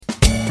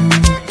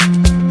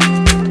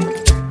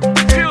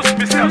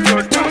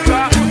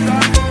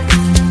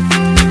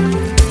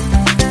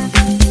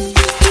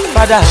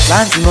father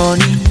plant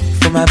money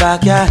for my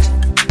backyard.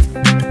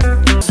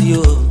 See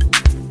you.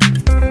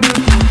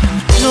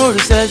 No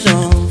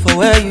recession for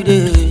where you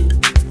dey.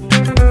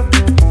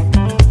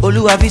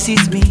 Oluwa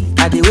visit me,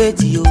 I dey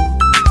wait you.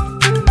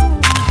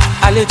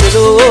 Àlejò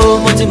lówó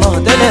mo ti mọ̀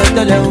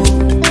tẹ́lẹ̀ o.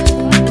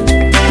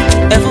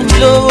 Ẹ fún mi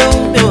lówó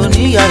mi ò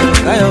ní ayọ̀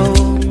káyọ̀ o.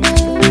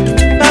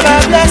 Baba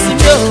bless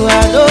me o, I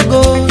no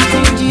go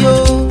stingy o.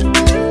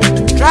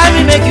 Try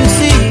me make you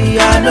see,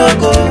 I no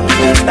go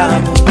waste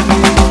time o.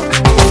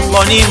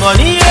 Money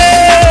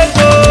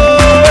ego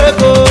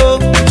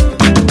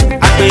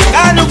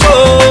àpèkánú kò.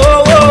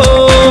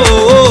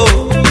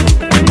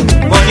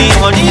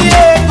 Money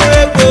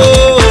ego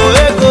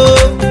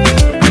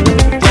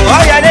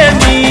ọ̀yàlẹ̀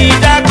mi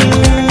dákun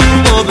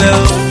mo bẹ̀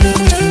o.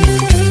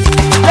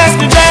 Bless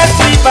me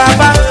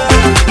Baba,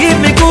 give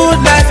me good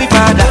life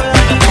Ìbàdà,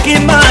 kí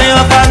n máa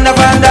yan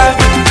fandafanda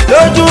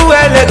lójú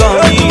ẹlẹ́gàn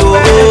mi o.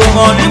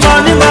 Money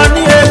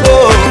ego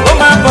ó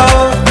máa bọ̀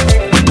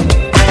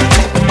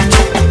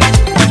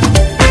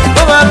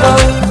ó máa bọ̀.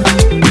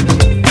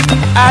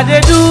 I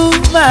dey do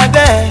my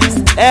best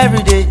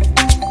every day.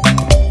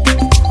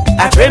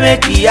 I pray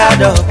make e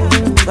add up,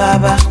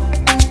 Baba.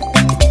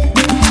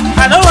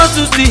 I don't want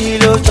to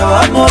steal o,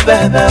 jọ̀wọ́ mo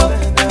bẹ̀bẹ̀ o.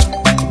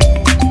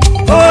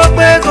 Ó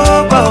pé kó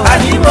pọ̀,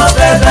 àní mo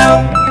bẹ̀bẹ̀ o.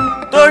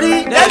 Torí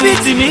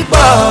débìtì mi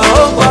pọ̀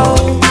ó pọ̀ o.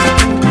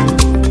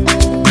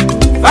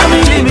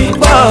 Family mi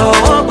pọ̀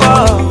ó pọ̀.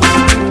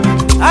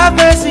 Have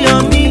mercy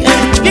on me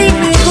and give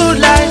me good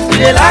life. E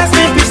dey last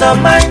me peace of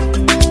mind.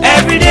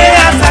 Every day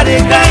as I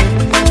dey grind,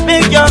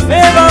 make your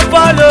favour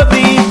follow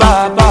me,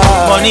 Baba.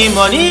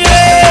 Money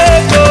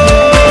ego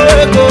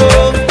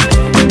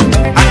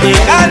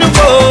àpèkánú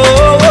kò.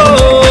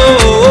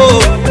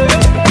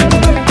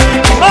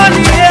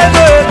 Money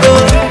ego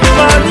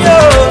money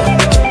o.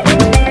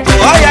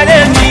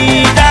 Ọ̀yàlẹ̀ mi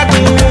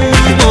dákun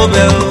mo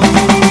bẹ̀ o.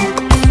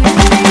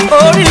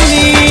 Orí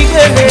mi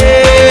kéde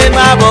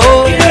máa bọ̀ o.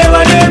 Ilé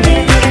wọlé mi.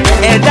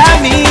 Ẹ̀dá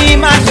mi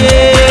má ṣe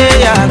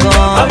yàgàn.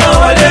 Ọmọ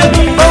wọlé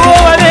mi. Owó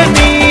wọlé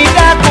mi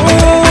dákun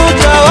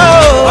jọ̀wọ́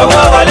o. Ọmọ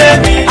wọlé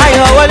mi.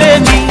 Ayọ̀ wọlé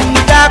mi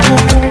dákun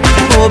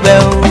mo bẹ̀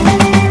o.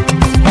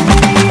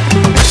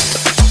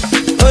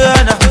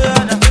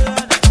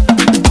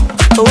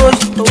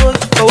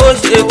 Owó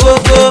ṣe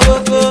kókó.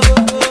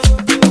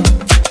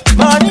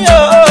 Money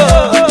o,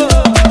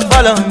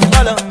 follow me.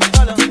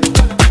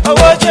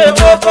 Owó ṣe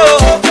kókó,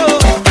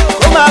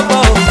 ó máa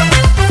bọ̀ o.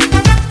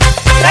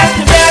 Bless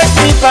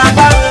me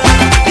Baba,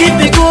 give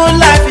me good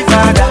life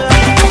Ìbàdà,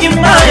 kí n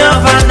máa yan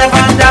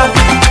fandafanda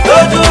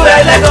lójú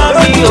ẹlẹ́gàn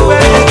mi o.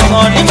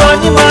 Money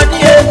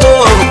ego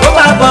ó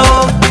máa bọ̀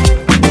o.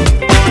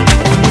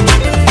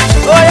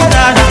 Ó yẹ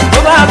dáadáa ó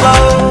máa bọ̀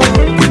o.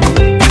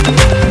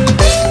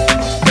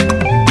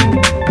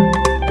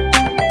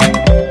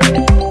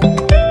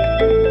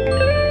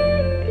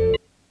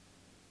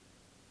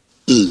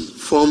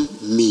 Inform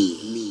me.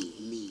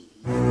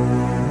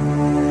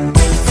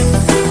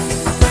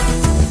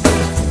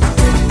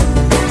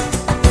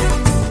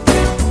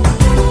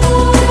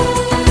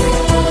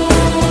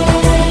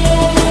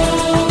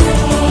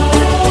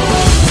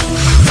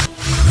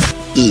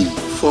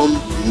 Inform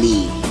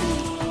me.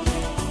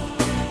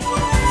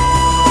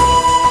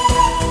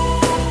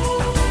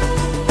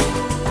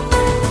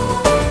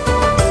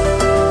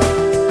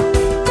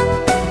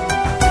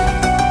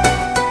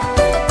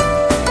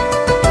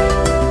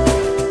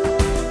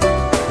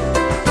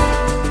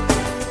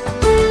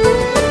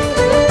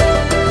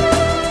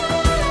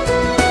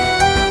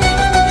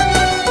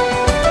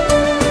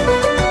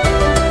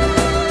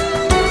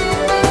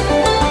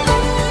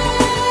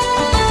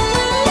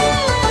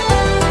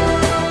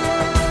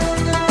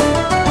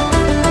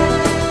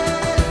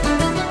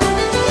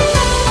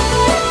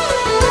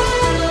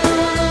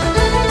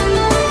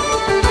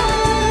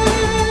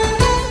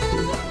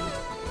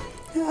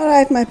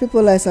 My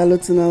people, I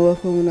salute you and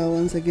welcome you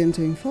once again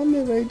to Inform Me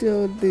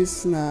Radio.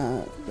 This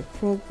na the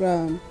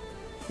program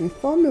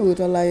Inform Me with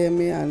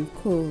Olayemi and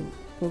Co.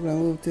 Program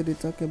we will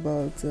talk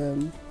about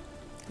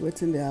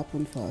wetin dey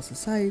happen for our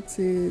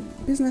society,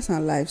 business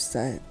and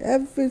lifestyle,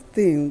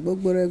 everything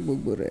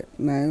gbogbore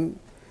na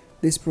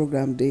this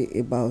program dey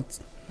about.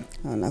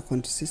 And our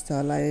country sister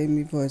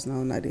Olayemi voice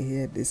now una dey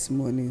hear this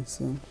morning.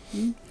 So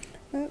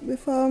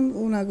before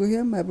una go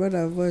hear my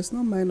brother voice,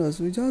 no mind us,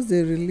 we just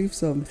dey relieve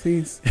some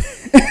things.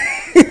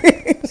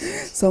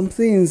 Some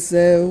things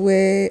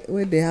wey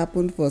dey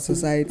happen for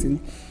society.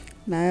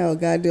 Now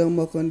oga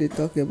Adeomo come dey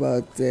talk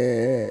about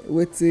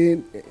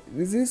wetin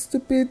is this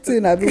stupid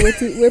thing abi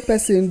wetin wey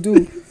person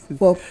do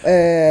for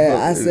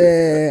as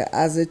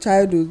a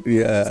childhood.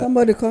 Yeah.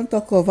 Somebody come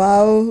talk of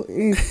how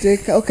he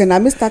take okay na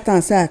me start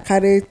am say I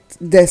carry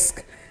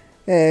desk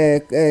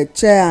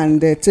chair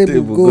and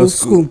table go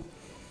school.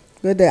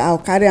 Go there I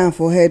carry am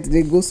for head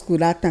dey go school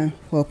that time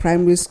for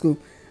primary school.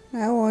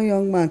 Now one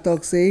young man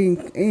talk say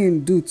he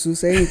do too,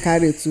 say he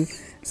carry too.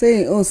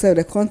 Say him own self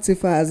dey come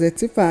thief as a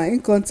thief, him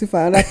come thief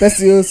another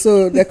person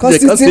also dey come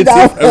thief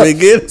that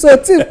one. So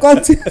thief come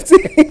thief.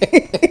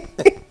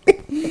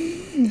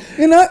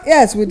 You know,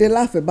 yes, we dey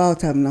laugh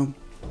about am now.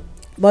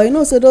 But you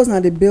know, so those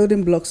are the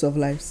building blocks of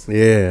lives.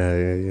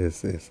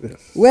 Yes.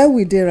 Where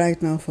we dey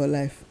right now for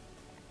life?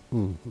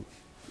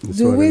 It's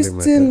Do what we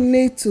really still matters.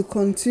 need to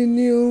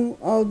continue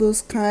all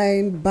those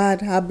kind bad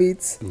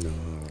habits? No.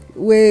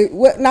 Wey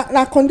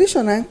na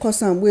condition and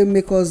cause am wey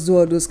make us do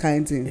all those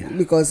kind things.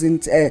 Because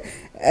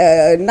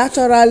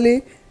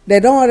naturally they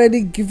don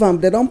already give am,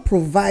 they don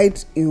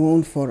provide im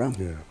own for am.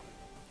 Yeah.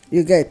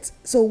 You get?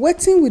 So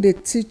wetin we dey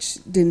teach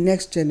the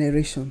next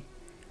generation?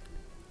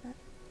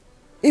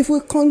 If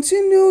we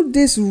continue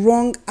this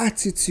wrong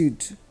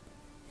attitude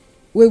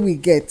wey we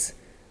get,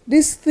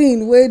 this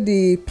thing wey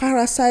the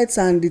parasites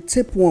and the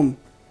tapeworm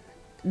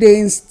dey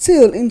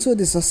instill into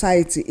the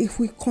society, if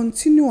we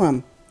continue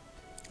am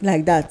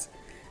like that,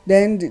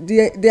 then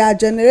their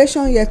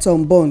generation yet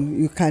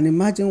unborn, you can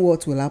imagine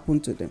what will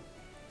happen to them.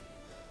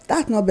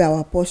 That no be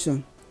our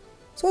portion.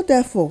 So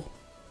therefore,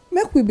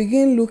 make we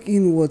begin look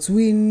inwards.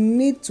 We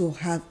need to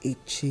have a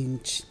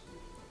change,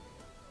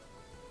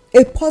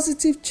 a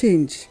positive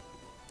change,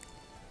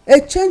 a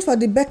change for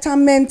the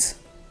betterment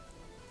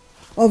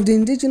of the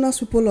indigenous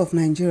people of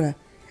Nigeria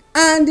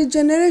and the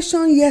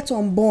generation yet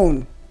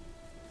unborn.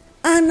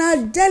 And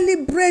a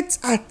deliberate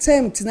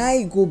attempt na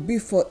e go be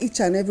for each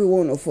and every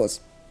one of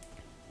us.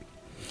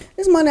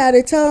 This morning I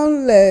dey tell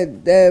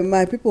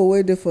my people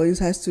wey dey for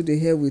inside studio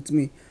here with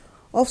me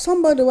of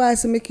somebody wey I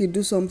say make you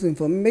do something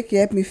for me, make you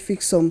help me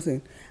fix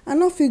something. I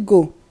no fit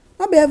go.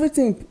 No be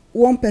everything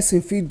one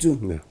person fit do.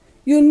 Yeah.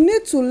 You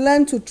need to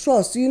learn to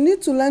trust. You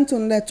need to learn to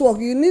network.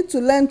 You need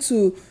to learn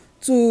to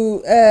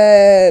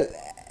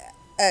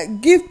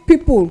give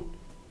people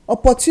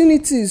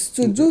opportunities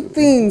to do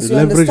things. You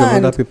Leverage on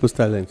understand? other people's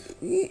talent.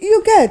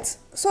 You get?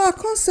 So I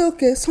can't say,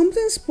 okay,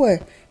 something spoil,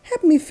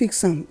 help me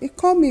fix am. He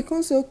call me, he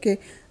can't say, okay,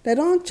 they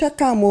don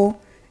check am o,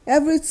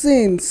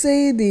 everything,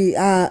 say the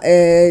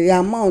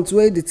amount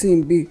wey the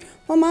thing be.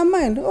 For my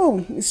mind,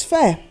 oh, it's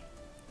fair.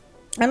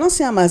 I no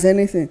see am as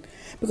anything,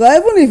 because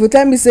even if you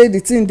tell me say the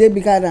thing dey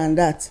bigger than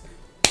that,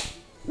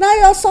 na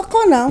your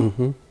sucker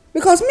now.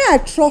 Because me, I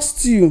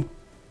trust you.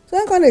 So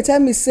dem come dey tell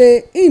me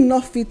say he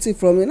no fit thief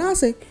from me. Now I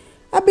say,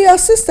 I be your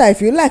sister.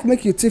 If you like,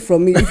 make you thief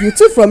from me. If you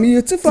thief from me,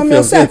 you thief from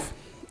yourself.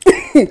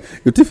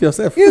 You thief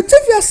yourself. You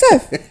thief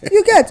yourself.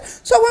 You get?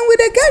 So when we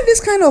dey get this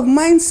kind of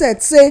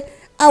mindset, say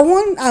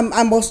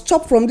I must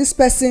chop from this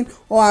person,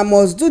 or I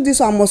must do this,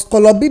 or I must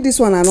kolobi this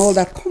one and all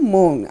that. Come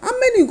on, how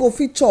many you go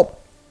fit chop?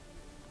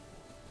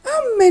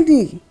 How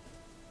many?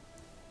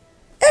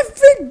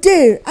 Every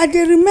day I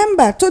dey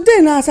remember. Today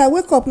now, as I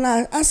wake up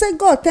now, I say,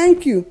 God,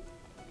 thank you.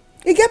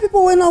 E get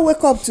people wey no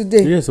wake up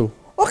today. Yes, so.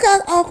 Okay,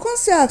 I'll come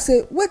say, I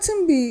say,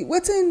 wetin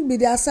be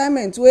the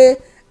assignment wey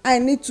I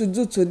need to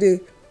do today?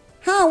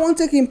 How I wan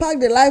take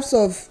impact the lives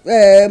of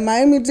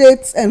my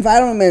immediate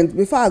environment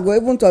before I go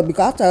even talk,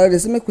 because after all they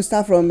say make we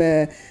start from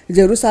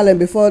Jerusalem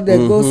before they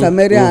go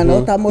Samaria and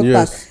uttermost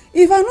part.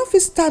 If I no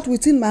fit start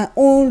within my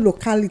own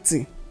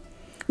locality,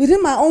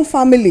 within my own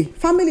family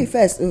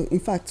first, in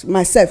fact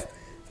myself,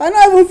 if I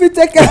no even fit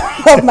take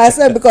care of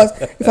myself, because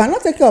if I no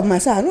take care of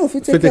myself, I no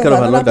fit take care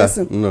of another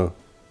person. No.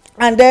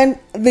 And then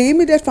the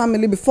immediate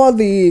family before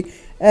the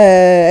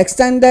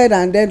extended,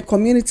 and then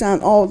community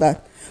and all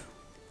that.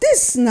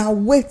 This na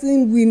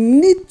wetin we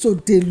need to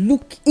dey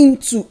look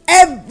into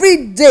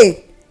every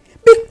day.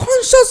 Be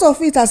conscious of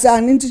it as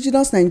an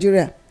indigenous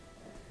Nigeria.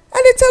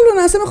 I dey tell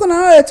una say make una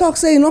no dey talk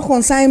say e no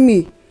concern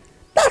me.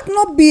 That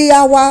no be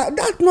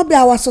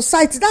our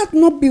society. That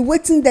no be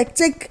wetin dey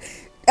take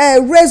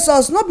raise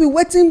us. No be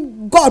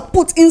wetin God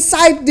put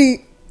inside the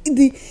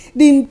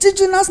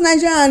indigenous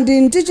Nigeria and the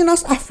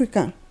indigenous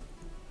African.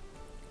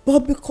 But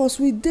because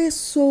we dey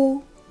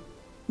so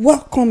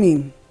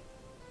welcoming,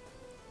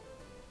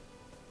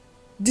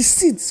 the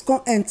seeds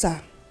come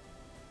enter,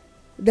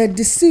 they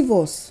deceive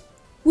us.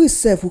 We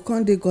sef, we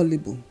come dey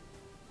gullible,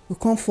 we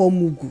come fall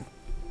mugu,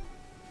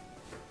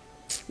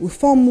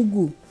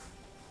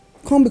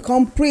 come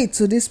become prey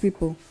to these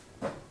people.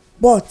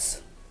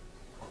 But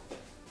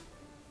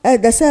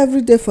they say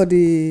every day for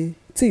the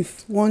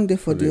thief, one day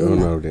for the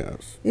owner of the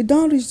house. E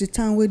don reach the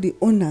time wey the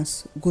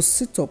owners go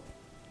sit up,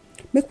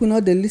 make we no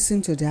dey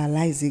listen to their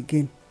lies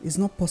again. It's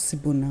not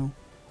possible now.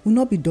 We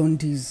no be done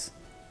this.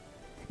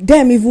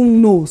 Dem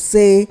even know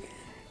say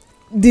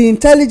the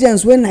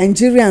intelligence wey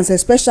Nigerians,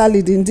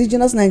 especially the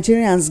indigenous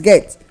Nigerians,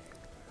 get,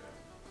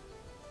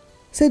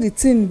 say the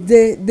thing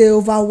dey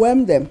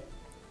overwhelm them.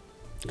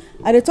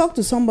 I dey talk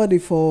to somebody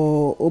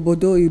for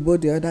obodo oyibo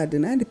the other day,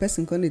 and the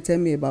person come dey tell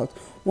me about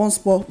one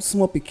small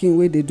pikin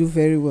wey dey do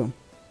very well.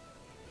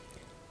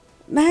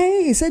 Na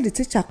he say the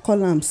teacher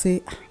call am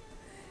say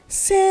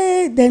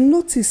dem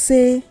notice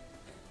say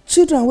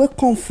children wey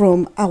come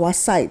from our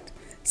side,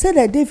 say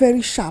dem dey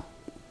very sharp,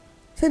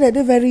 say dem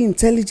dey very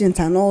intelligent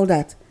and all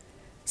that.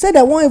 Say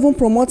dem wan even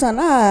promote am.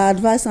 I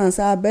advise am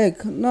say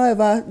abeg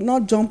no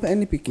jump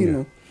any pikin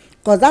o,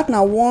 because that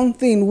na one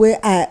thing wey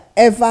I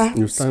ever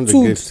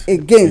stood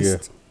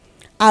against.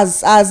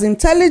 As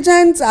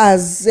intelligent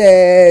as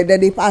dem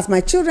dey pass,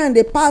 my children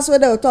dey pass wey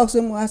dem talk say,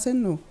 I say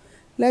no,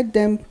 let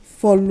dem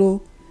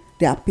follow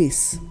their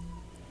pace.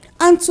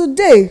 and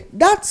today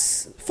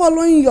that's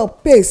following your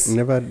pace.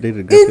 Never did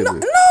regret it.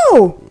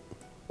 No,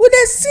 we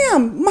dey see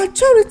am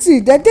maturity.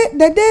 They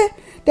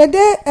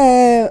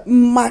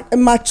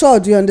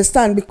matured, you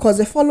understand, because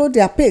they follow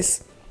their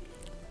pace.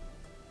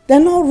 They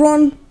no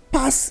run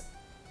pass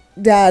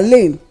their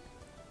lane.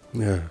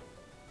 Yeah.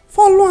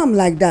 Follow am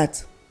like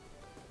that.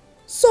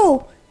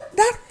 So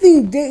that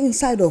thing dey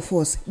inside of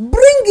us,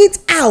 bring it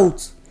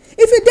out.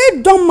 If you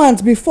dey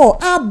dormant before,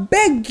 I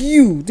beg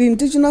you, the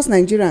indigenous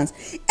Nigerians,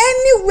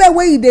 anywhere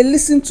where you dey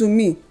listen to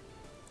me,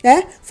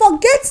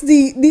 forget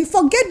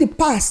the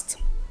past.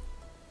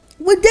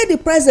 We dey the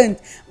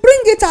present. Bring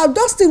it out,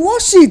 dust it,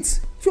 wash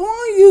it. If you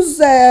wan use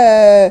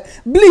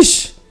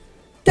bleach,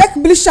 take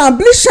bleach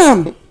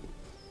am.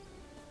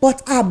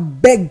 But I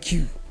beg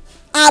you,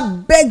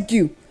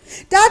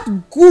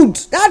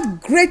 that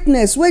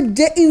greatness wey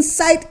dey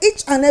inside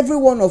each and every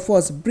one of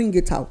us, bring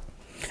it out,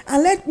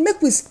 and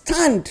make we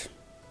stand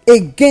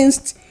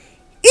against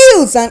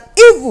ills and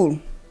evil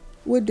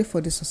wey dey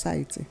for the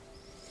society.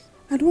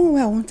 And one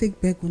way I wan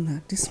take beg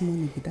una this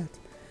morning be that,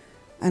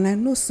 and I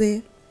know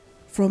say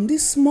from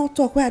this small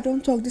talk wey I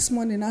don talk this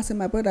morning, now say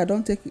my brother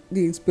don take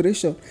the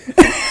inspiration.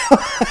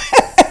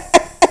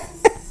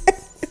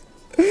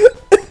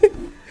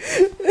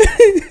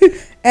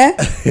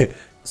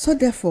 So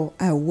therefore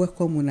I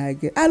welcome una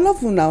again. I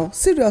love una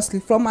seriously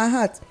from my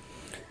heart.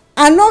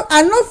 I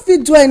no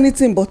fit do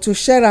anything but to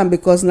share am,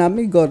 because na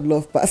me God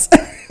love pass.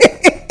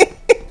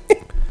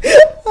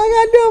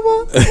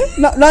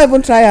 Not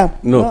even try am.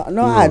 No,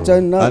 I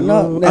join. No.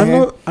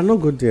 I no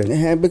go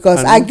there.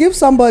 Because I give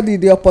somebody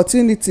the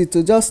opportunity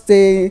to just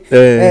stay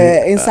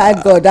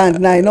inside God, and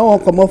now I no wan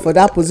comot for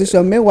that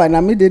position. Meanwhile,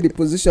 na me dey the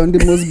position,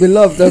 the most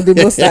beloved of the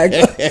Most High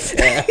God.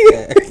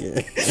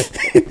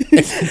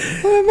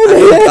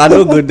 I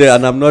no go there,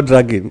 and I'm not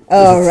dragging.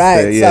 All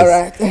right, all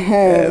right.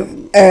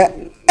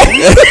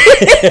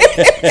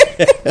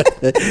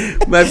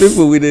 My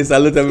people, we dey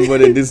salute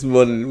everybody this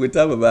morning. We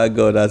talk about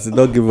God as He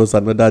don't give us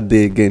another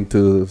day again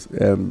to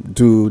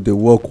do the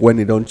work when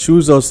He don't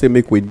choose us, say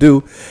make we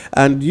do.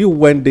 And you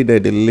when they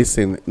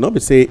listen, not be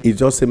say He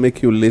just say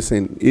make you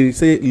listen. He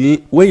say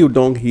when you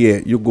don't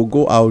hear, you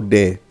go out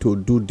there to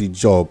do the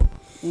job,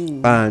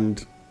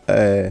 and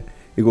it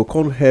go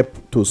come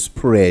help to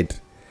spread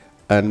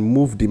and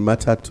move the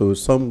matter to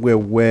somewhere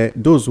where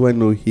those who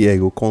no hear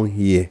go come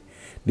hear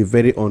the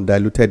very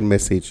undiluted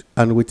message.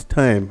 And with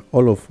time,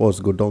 all of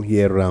us go down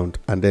here around,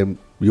 and then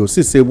you'll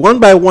see, say one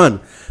by one,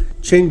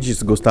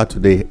 changes go start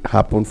to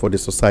happen for the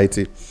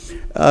society.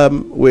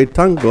 We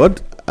thank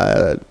God.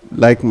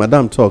 Like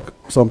Madam talk,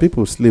 some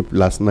people sleep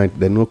last night,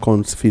 they no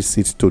come fit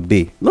sit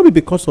today. Not be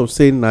because of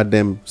saying that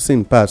them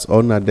sin pass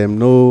or that them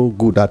no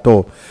good at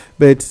all.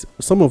 But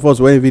some of us,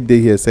 when every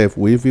day here,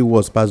 we even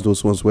was past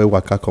those ones where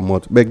waka come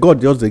out. But God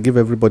just they give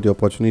everybody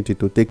opportunity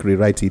to take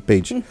rewrite the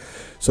page.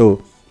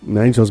 So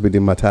now it just be the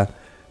matter.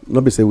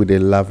 Not be say we they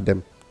love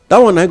them. That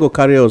one I go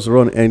carry us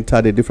run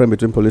enter the difference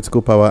between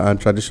political power and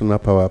traditional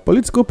power.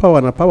 Political power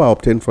and power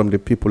obtained from the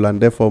people,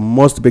 and therefore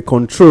must be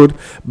controlled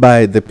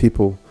by the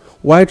people.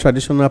 While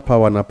traditional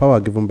power and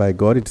power given by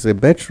God, it is a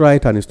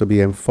birthright and is to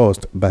be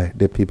enforced by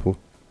the people.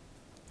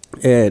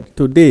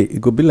 Today,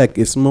 it could be like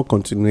a small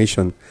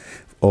continuation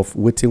of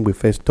what we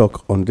first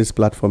talked on this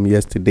platform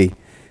yesterday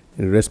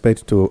in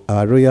respect to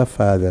our royal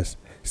fathers,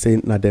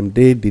 saying that them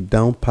they the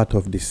down part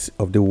of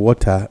the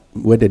water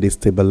where they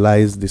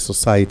stabilize the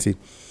society.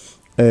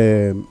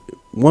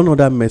 One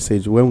other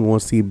message when we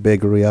want to see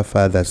beg royal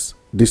fathers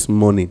this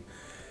morning,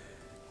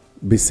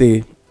 be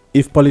say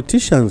if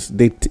politicians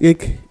they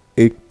take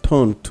a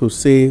turn to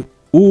say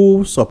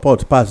who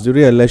support pass the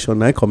re-election,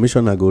 now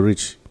commissioner go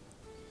reach,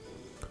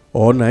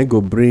 or now go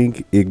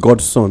bring a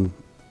godson.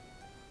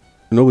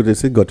 You know, they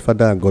say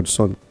godfather and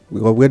godson,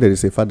 because where there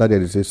is a father,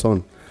 there is a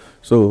son.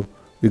 So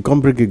you come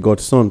bring a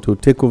godson to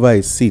take over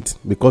his seat,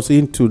 because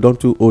he too don't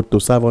too old to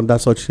serve under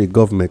such a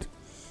government.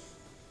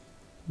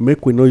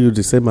 Make we know use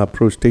the same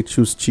approach. They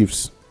choose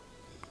chiefs,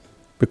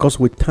 because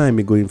with time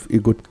it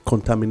go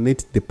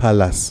contaminate the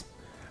palace,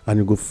 and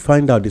you go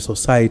find out the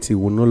society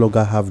will no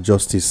longer have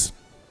justice.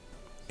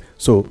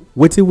 So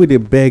waiting with they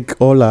beg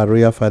all our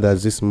royal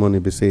fathers this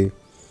morning, be say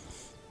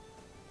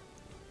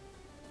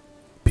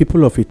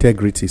people of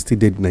integrity still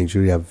did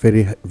Nigeria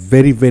very,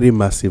 very, very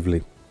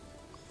massively.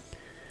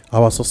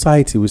 Our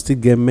society will still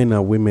get men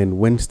and women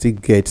when still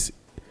get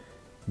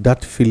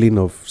that feeling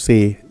of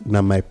say,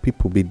 now my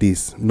people be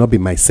this, not be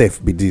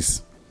myself be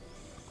this.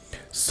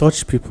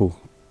 Such people,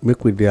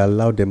 make we they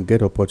allow them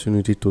get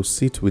opportunity to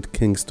sit with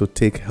kings to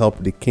take help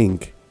the king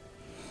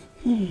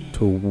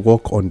to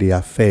work on the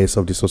affairs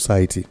of the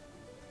society.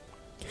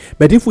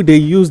 But if we they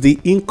use the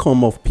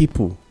income of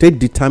people, they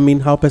determine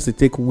how person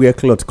take wear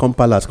clothes, come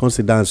palace,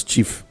 consider as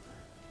chief.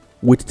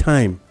 With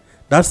time,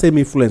 that same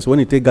influence, when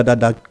you take gather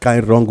that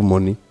kind wrong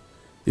money,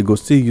 you go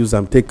still use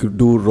them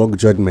do wrong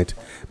judgment.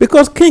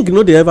 Because king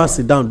no they ever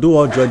sit down do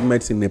all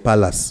judgments in the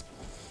palace.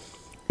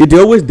 They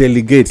always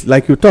delegate,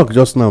 like you talk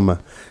just now, ma.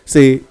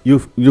 Say you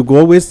go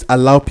always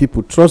allow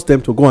people, trust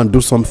them to go and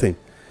do something.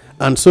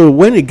 And so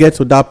when it gets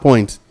to that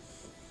point,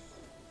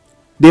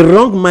 the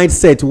wrong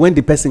mindset when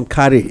the person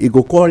carry e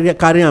go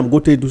carry am go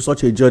take do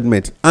such a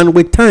judgment, and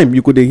with time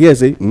you go dey hear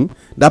say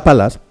that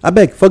palace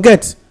abeg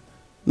forget,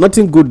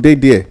 nothing good dey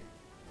there.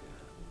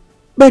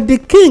 But the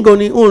king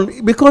on him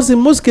own, because in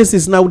most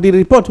cases now the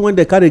report when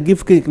they carry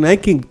give king, na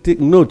king take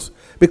note,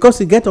 because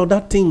he get other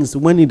things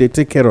when he dey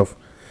take care of.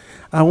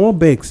 I wan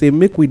beg say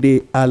make we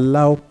dey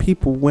allow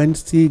people when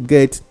still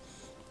get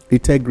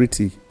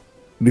integrity,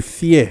 the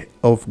fear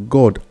of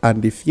God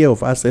and the fear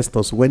of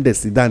ancestors when they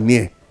sit down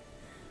near,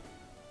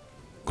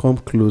 come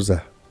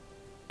closer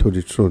to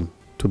the throne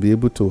to be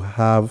able to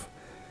have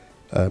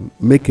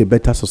make a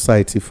better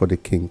society for the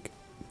king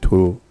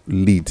to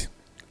lead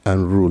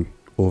and rule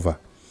over.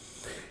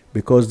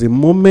 Because the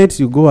moment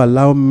you go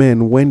allow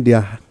men when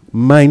their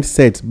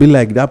mindset be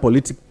like that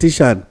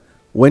politician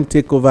when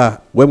take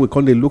over, when we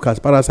come dey look as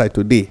parasite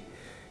today,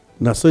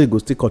 na so e go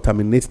still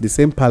contaminate the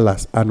same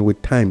palace, and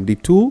with time the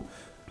two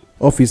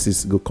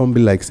offices go come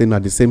be like say na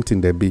the same thing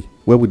they be,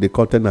 where we dey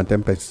call ten and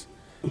tempest.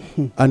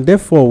 And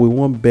therefore we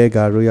wan beg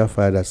our royal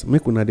fathers,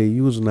 make una dey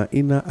use una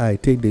inner eye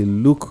take dey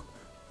look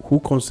who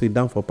come sit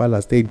down for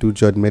palace take do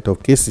judgment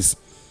of cases,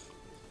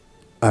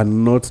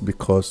 and not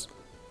because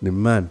the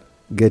man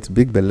get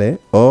big belle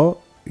or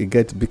he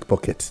get big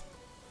pocket.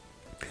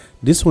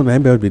 This one I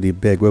be the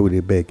beg where we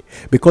dey beg,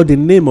 because the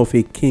name of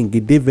a king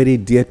it dey very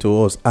dear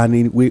to us,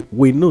 and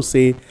we know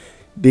say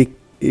the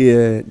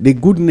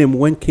good name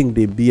when king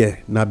dey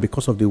bear na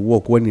because of the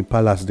work when in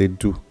palace they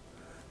do.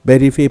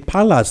 But if a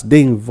palace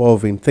they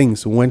involve in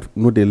things when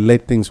no they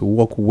let things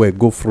work well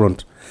go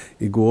front,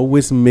 it go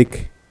always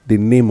make the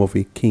name of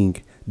a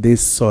king they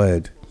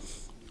soiled.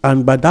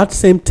 And by that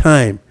same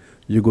time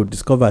you go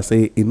discover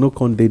say it no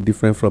con dey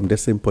different from the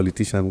same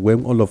politician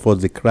when all of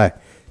us they cry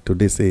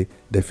today say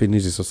they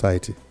finish the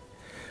society.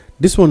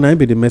 This one might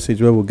be the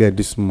message where we get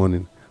this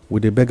morning. We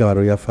dey beg our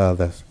royal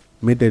fathers,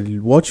 may they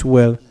watch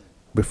well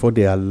before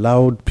they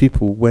allowed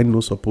people when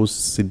no supposed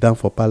to sit down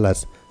for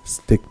palace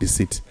take the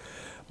seat.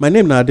 My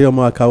name is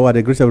Adeomo Akawa.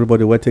 I greet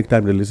everybody who take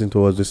time to listen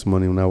to us this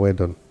morning. Now well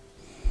done.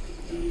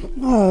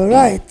 All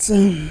right.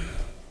 Still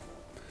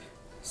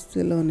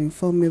on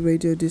Inform Me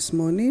Radio this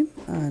morning,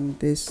 and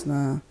this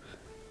now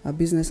a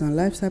business and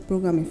lifestyle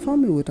program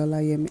Inform Me with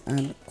Olayemi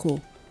and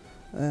Co.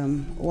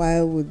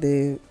 While would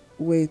they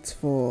wait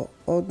for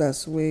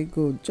others we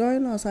go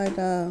join us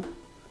either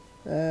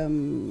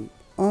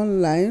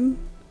online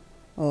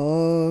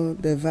or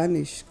they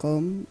vanish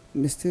come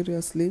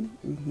mysteriously.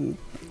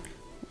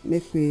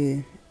 Make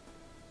we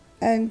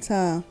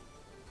enter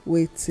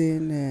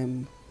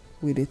waiting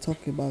we dey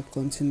talk about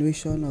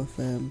continuation of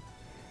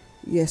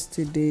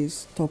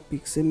yesterday's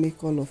topics and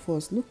make all of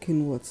us look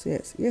inwards.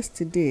 Yes,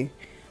 yesterday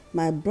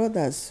my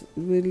brothers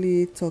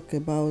really talk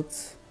about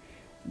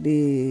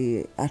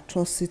the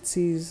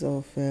atrocities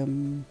of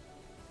the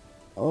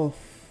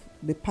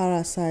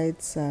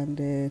parasites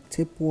and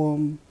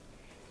tapeworm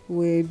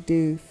where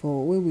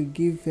we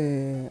give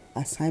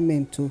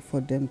assignment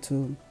for them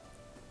to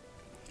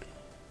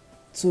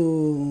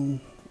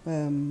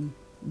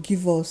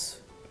give us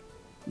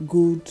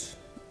good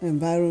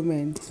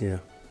environment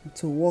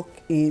to work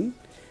in,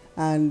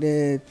 and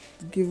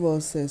give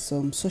us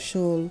some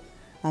social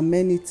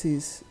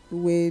amenities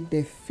where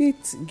they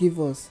fit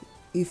give us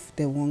if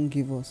they won't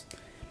give us.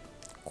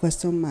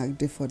 Question mark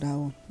dey for that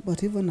one.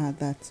 But even at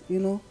that,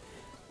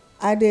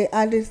 I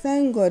dey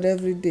thank God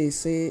every day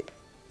say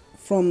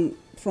from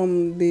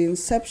the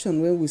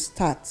inception when we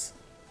start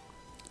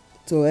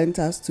to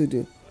enter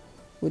studio,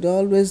 we'd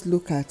always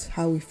look at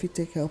how we fit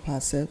take help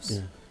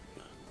ourselves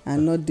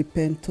and not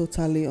depend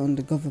totally on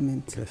the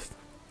government. Yes.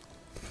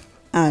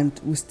 And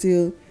we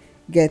still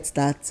get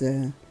that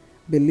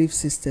belief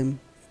system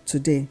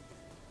today.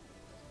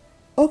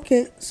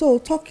 Okay, so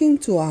talking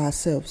to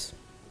ourselves,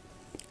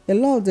 a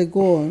lot dey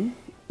go on.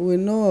 We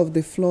know of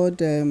the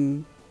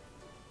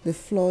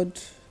flood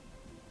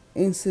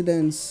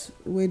incidents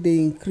where they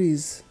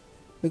increase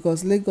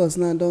because Lagos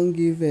now don't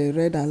give a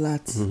red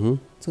alert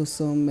to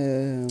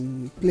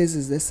some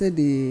places. They say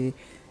the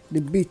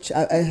beach,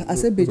 I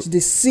say beach, the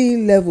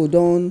sea level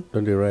don't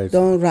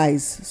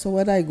rise. So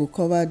whether I go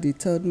cover the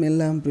third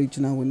mainland bridge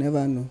now, we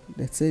never know.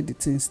 They say the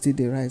thing still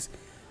dey rise,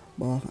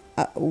 but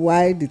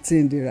why the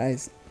thing dey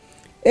rise?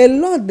 A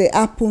lot dey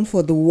happen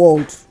for the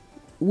world.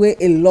 Where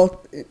a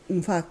lot,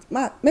 in fact,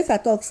 make I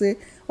talk say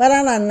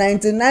whether na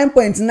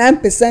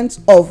 99.9%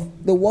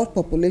 of the world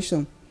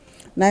population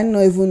na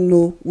no even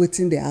know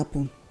wetin dey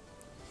happen.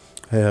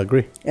 I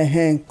agree.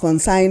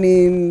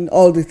 Concerning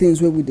all the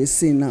things wey we dey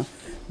see now,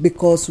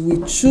 because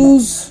we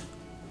choose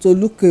to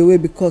look away,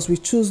 because we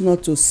choose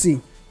not to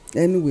see.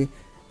 Anyway,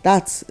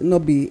 that's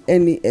not be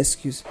any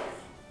excuse.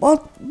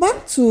 But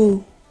back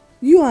to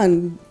you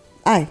and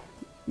I,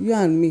 you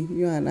and me,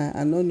 you and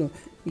I don't know.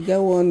 You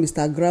get one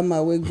Mr.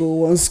 Grammar wey go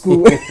one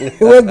school wey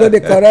go dey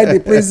correct the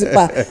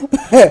principal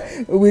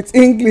with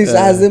English.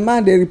 As the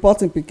man dey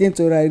report him pikin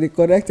to write, dey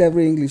correct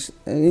every English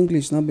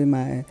not be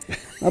my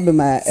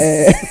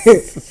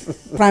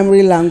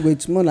primary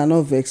language, more than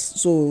not vex.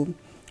 So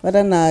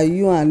whether na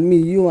you and me,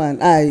 you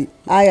and I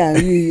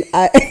and you,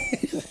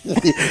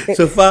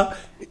 so far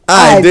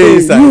I dey dey,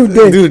 inside. you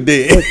dey. You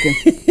dey.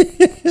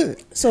 Okay.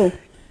 So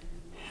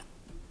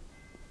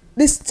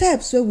the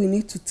steps wey we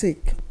need to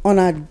take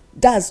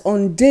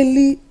on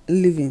daily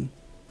living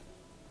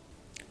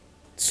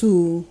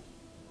to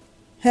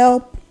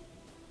help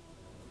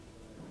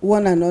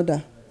one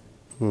another,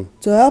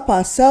 to help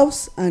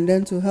ourselves, and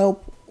then to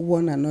help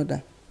one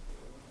another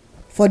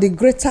for the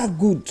greater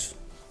good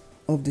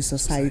of the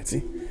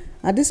society.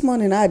 And this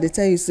morning I dey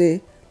tell you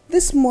say,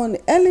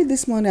 early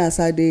this morning as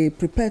I dey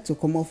prepare to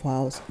comot for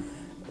house,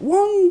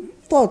 one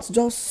thought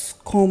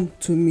just come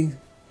to me.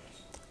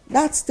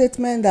 That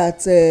statement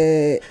that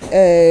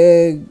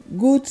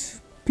good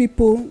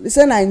people, they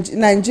say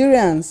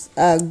Nigerians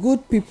are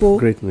good people,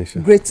 Great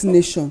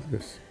nation.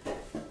 Yes.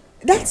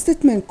 That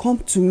statement come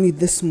to me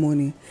this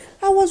morning.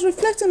 I was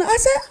reflecting. I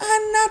said,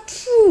 and na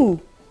true.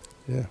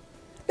 Yeah.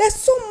 There's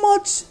so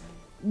much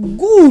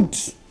good,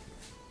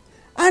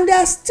 and there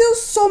are still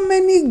so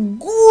many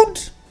good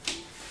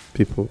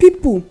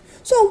people.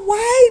 So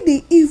why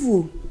the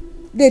evil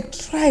dey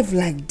thrive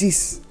like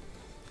this?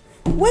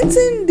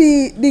 Wetin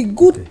the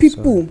good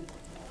people,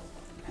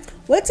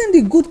 wetin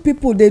the good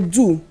people dey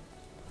do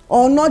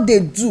or not dey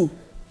do,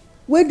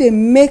 wey dey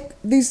make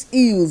these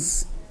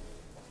ills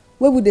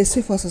wey we dey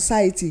see for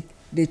society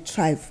dey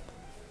thrive?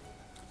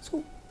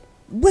 So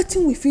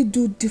wetin we fit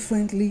do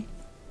differently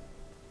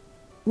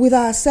with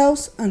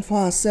ourselves and for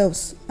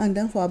ourselves, and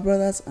then for our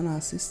brothers and our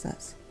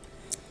sisters?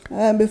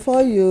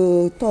 Before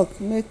you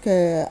talk, make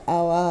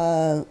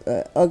our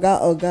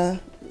oga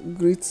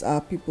greet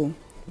our people.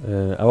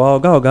 Our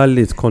oga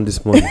late come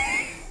this morning,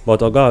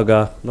 but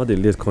oga not the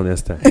late come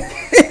next time.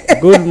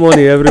 Good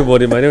morning,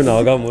 everybody. My name is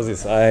Oga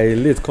Moses. I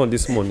late come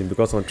this morning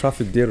because on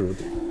traffic dey road.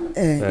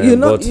 You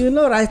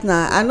know right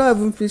now I no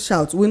even fit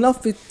shout. We no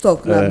fit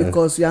talk now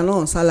because you are not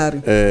on salary.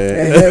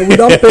 We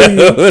don pay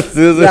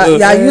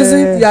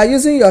you. You are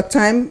using your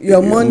time,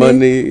 your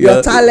money,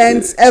 your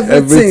talent,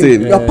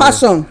 everything, your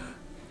passion.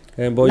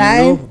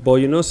 But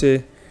you know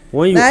say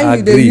when you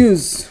agree,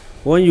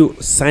 when you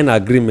sign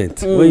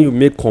agreement, when you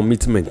make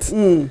commitment,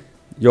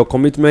 your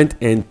commitment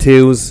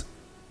entails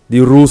the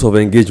rules of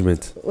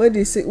engagement. Where the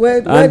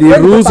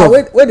rules of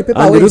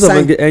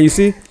engagement. And you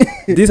see,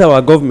 this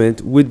our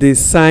government with the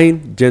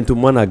sign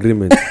gentleman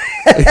agreement,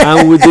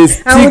 and with the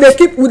stick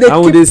to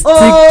our words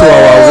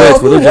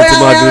for those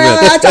gentleman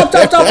agreement.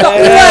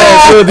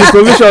 So the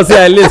commission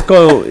say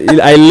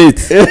I late.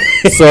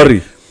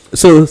 Sorry.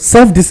 So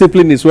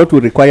self-discipline is what we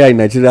require in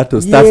Nigeria to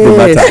start the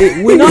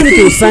matter. We don't need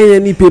to sign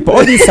any paper.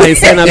 All these sign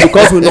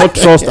because we not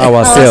trust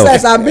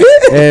ourselves.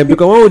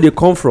 Because where would they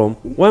come from?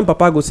 When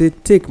Papa go say,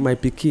 take my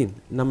pikin,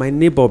 now my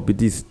neighbor be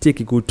this,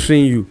 take it go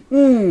train you.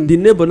 The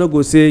neighbor not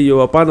go say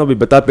your papa not be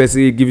better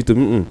person, give it to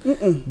me.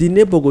 The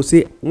neighbor go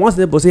say, once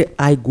the neighbor say,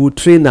 I go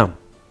train them.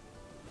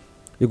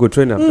 You go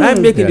train them. I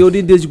make in the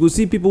olden days, you go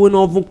see people who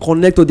not even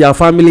connect to their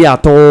family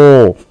at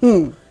all.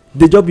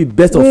 They just be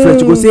best of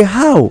friends. You go say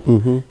how?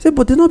 Say,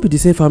 but they not be the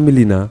same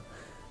family now.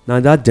 Now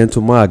that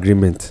gentleman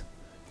agreement,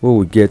 what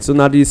we get. So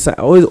now the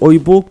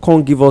Oyibo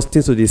can't give us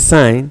things to the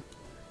sign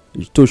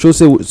to show.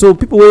 Say so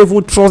people will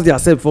even trust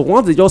themselves. For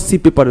once they just see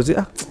paper, they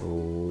say,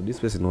 oh, this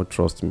person not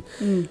trust me.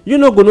 You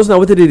not go know now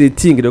what they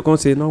think. They can't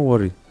say, no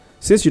worry.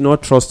 Since you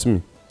not trust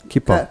me,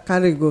 keep up.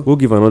 Carry go. We'll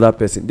give another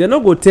person. They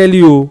not go tell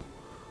you,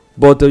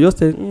 but they just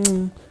say,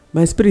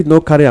 my spirit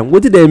not carry am.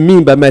 What did they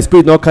mean by my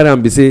spirit not carry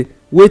am? Be say,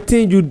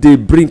 wetin you dey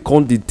bring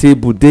on the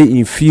table dey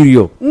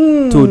inferior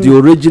to the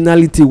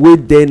originality wey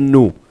dem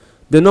know.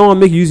 Dem no wan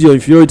make you use your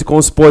inferiority come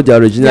spoil their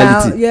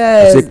originality.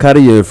 Yes. Say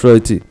carry your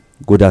inferiority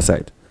go that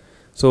side.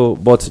 So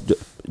but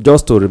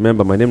just to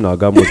remember, my name na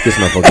Oga Moses, in case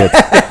I forget.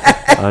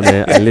 And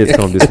I late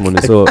come this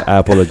morning, so I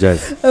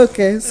apologize.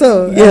 Okay,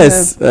 so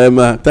yes,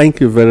 thank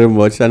you very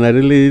much, and I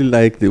really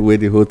like the way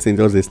the whole thing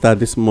just start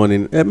this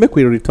morning. Make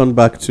we return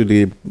back to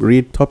the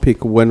real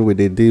topic when we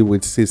did deal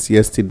with this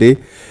yesterday,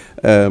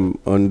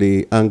 on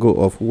the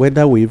angle of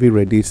whether we even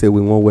ready say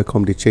we won't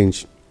welcome the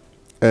change.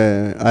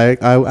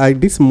 I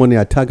this morning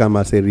I tag am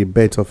as a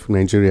rebate of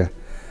Nigeria.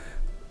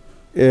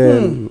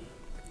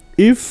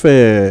 If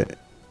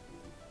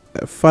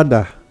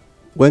father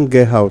when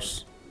get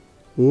house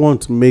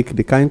want make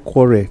the kind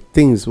quarrel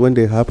things when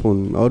they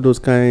happen, all those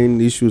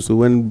kind issues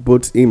when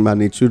both him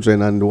and the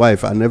children and the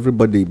wife and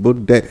everybody,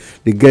 both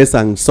the girls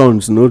and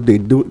sons,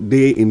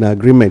 they in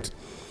agreement.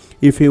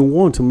 If he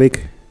want to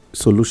make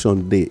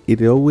solution,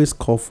 it always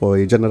call for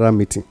a general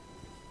meeting,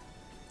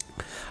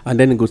 and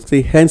then he go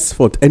say,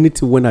 henceforth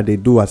anything when they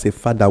do as a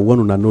father, one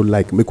una no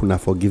like, make una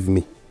forgive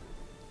me.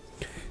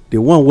 The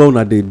one when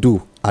una they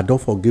do, I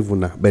don't forgive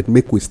una, but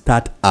make we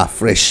start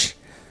afresh.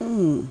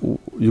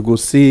 You go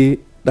see.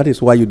 That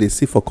is why they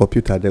see for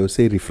computer, they will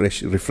say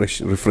refresh. They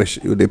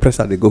press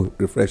and they go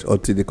refresh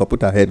until the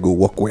computer head go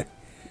work well.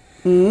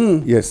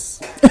 Yes.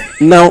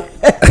 Now,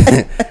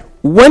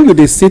 when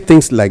they see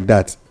things like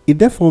that, it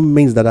therefore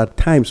means that at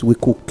times we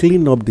could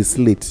clean up the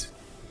slate.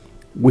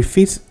 We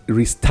fit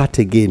restart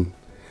again.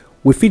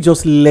 We fit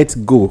just let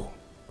go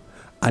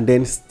and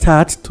then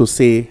start to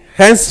say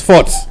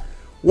henceforth.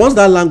 Once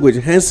that language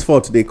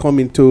henceforth they come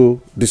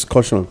into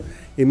discussion,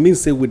 it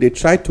means say we dey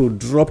try to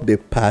drop the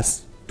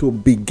past to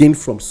begin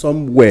from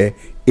somewhere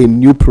a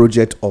new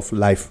project of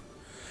life.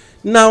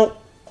 Now,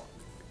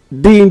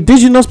 the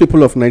indigenous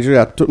people of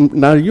Nigeria,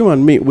 now you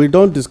and me, we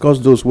don't discuss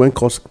those when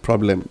cause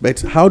problem.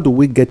 But how do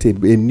we get a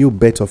new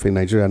birth of a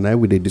Nigeria? Now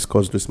we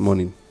discuss this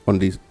morning on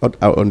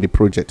the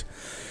project.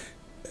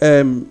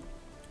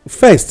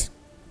 First,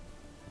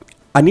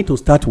 I need to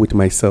start with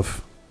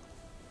myself.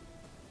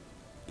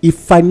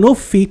 If I no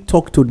fit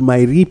talk to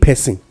my real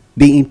person,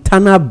 the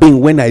internal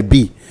being when I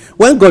be,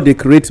 when God dey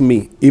create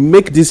me, He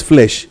make this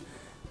flesh,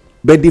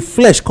 but the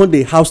flesh can't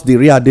dey house the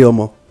real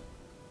Adeomo.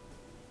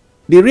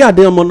 The real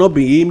Adeomo not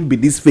be him, be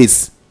this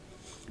face.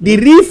 The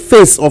real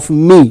face of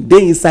me,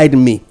 they inside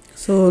me.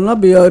 So not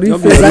be your real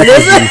face.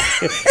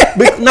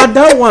 But not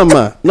that one,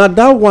 man. Not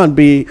that one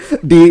be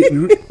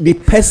the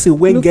person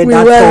when get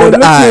that third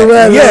eye.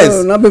 Well,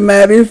 yes. Not be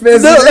my real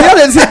face. No,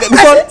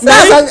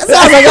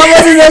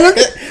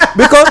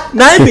 because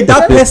now be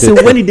that person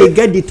when they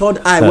get the third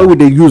eye, when will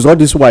they use all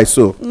this why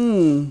so?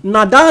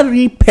 Now that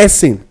real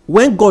person,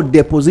 when God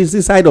deposits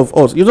inside of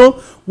us, you know,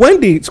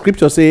 when the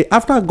scripture say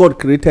after God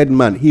created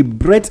man, He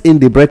breathed in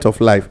the breath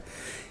of life.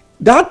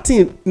 That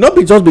thing, not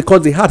be just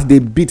because the heart they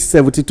beat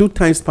 72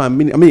 times per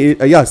minute.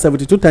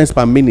 72 times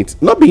per minute.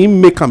 Not be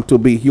Him make him to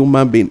be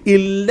human being.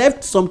 He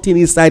left something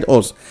inside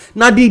us.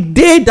 Now the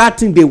day that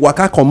thing they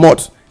waka come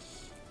out,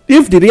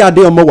 if the real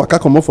day more waka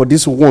come out for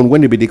this one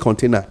when it be the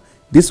container,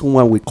 this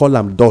one we call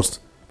them dust.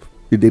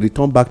 If they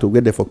return back to where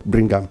they for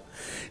bring them.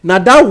 Now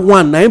that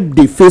one, now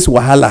they face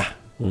wahala.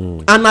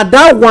 And now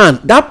that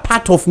one, that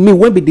part of me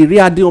when be the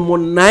real day more,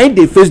 now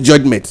they face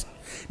judgment.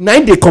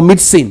 Now they commit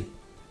sin.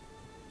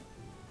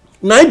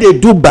 Now they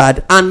do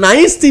bad, and now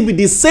he still be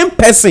the same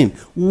person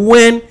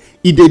when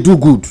they do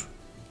good.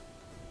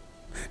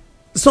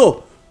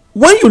 So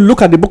when you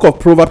look at the book of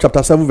Proverbs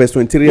chapter 7 verse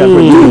 23 and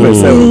 22 verse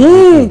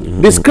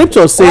 7, the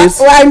scripture says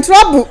we're in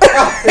trouble.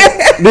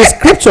 The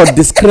scripture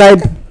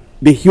describe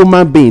the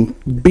human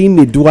being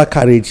a dual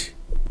carriage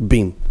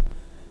being.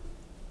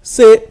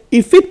 Say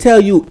if he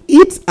tell you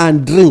eat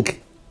and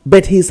drink,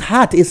 but his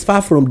heart is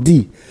far from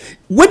thee.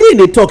 When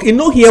they talk, you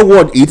no hear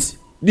word eat,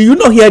 do you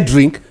not hear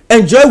drink,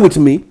 enjoy with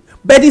me?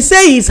 But he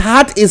say his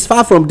heart is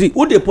far from thee.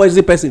 Who the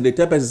poison person? They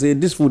tell person say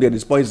this food there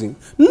is poison.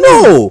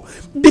 No,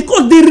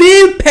 because the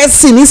real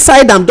person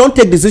inside them don't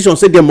take decision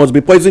say there must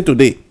be poison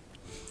today.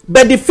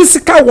 But the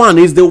physical one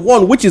is the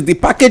one which is the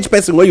packaged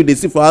person where you they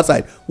see for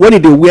outside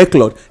when they wear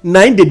cloth.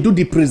 Now they do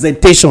the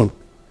presentation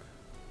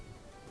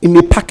in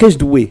a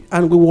packaged way,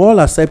 and we will all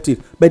accept it.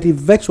 But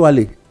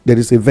eventually there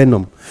is a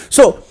venom.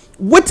 So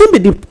what will be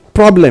the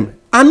problem?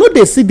 I know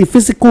they see the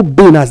physical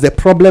being as the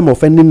problem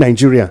of any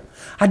Nigerian.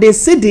 And they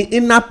see the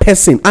inner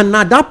person, and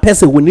now that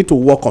person we need to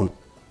work on.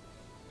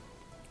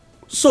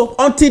 So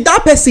until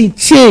that person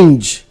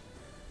change,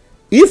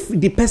 if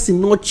the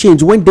person not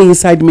change, when they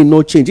inside me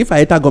not change, if I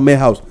enter government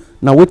house,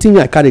 now waiting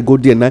I carry go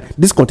there now,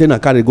 this container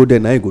carry go there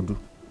now I go do.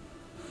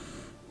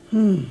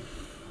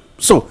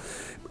 So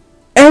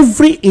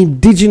every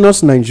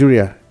indigenous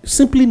Nigeria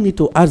simply need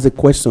to ask the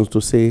questions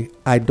to say,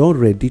 I don't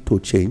ready to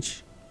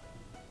change.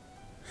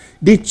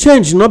 The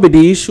change not be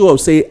the issue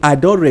of say I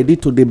don't ready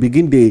to the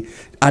begin the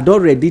I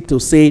don't ready to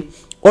say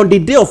on the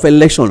day of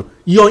election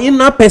your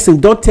inner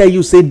person don't tell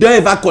you say don't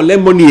ever collect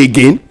money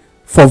again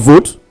for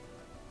vote.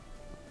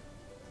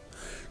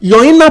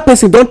 Your inner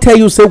person don't tell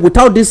you say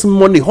without this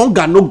money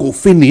hunger no go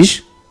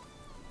finish.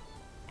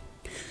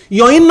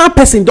 Your inner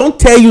person don't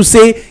tell you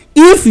say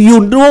if you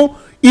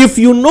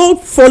know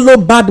follow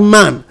bad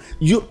man,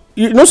 you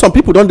know some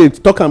people don't they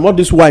talk about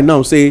this why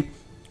now say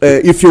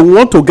if you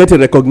want to get a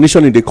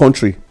recognition in the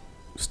country,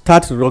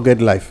 start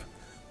rugged life,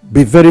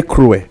 be very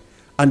cruel,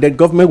 and the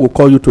government will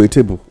call you to a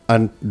table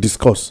and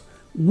discuss.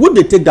 Would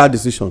they take that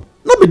decision?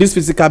 Not be this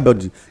physical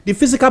body. The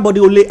physical body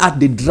only add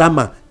the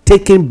drama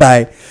taken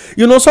by,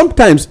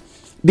 sometimes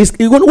this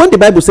when the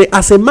Bible say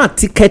as a man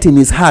thinketh in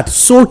his heart,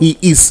 so he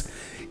is.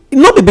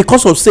 Not be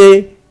because of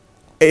say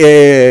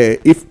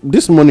if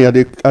this morning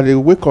I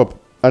wake up,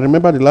 I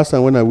remember the last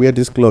time when I wear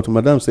this cloth,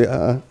 madam say,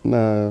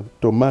 nah,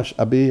 Tomash,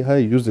 Abi, how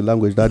you use the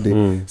language that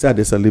day? Say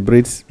they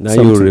celebrate. Now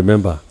something. You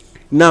remember.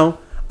 Now,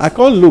 I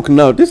can't look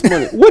now. This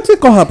morning, what you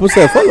call happen,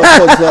 sir? All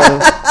of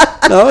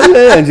us, now, only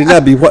engineer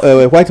be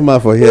white man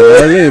for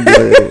here.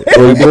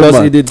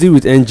 Because they deal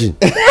with engine.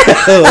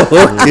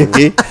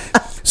 Okay.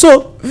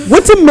 So,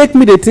 what it make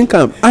me they think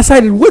as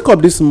I wake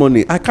up this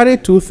morning, I carry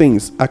two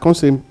things. I can't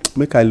say,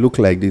 make I look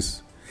like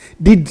this.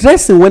 The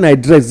dressing when I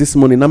dress this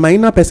morning, now my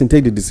inner person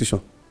take the decision.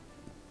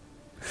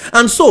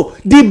 And so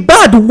the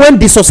bad when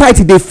the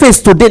society they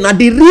face today, now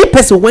the real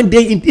person when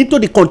they into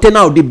the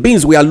container of the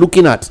beings we are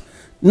looking at,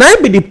 now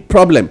be the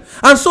problem.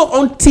 And so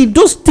until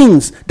those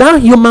things,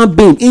 that human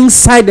being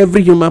inside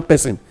every human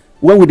person,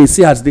 when we they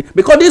see as the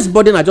because this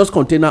body are just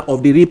container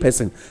of the real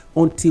person,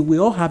 until we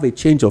all have a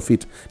change of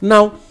it.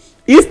 Now,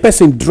 if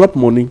person drop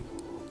money,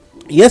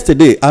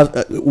 yesterday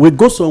we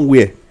go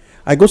somewhere.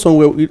 I go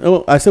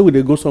somewhere. I said we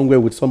go somewhere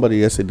with somebody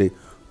yesterday.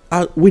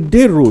 With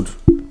day road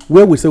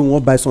where we say we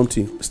want to buy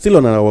something, still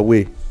on our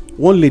way,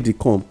 one lady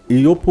come,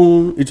 he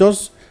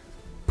just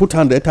put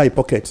hand enter your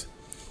pocket.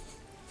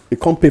 He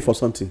can't pay for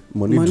something.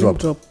 Money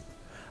drop.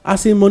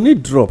 As in money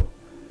drop,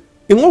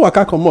 in one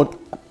waka comot,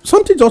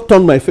 something just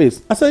turned my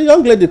face. I said,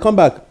 young lady, come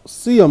back,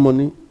 see your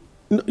money.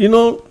 You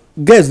know,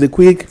 guess the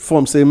quick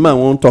form say man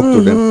won't talk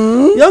to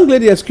them. Young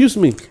lady, excuse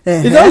me.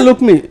 He just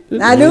look me.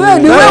 And the way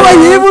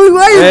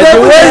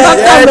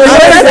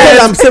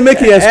I'm saying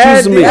make you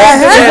excuse me.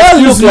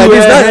 He just look like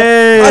this.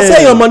 I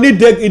say your money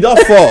it don't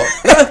fall.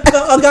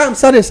 Okay, I'm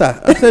sorry,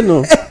 sir. I said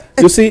no.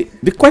 You see,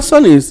 the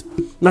question is,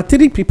 now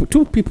 2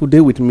 people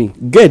there with me,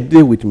 girl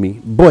there with me,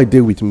 boy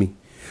there with me.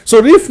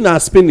 So if now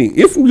spinning,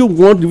 if you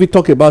want to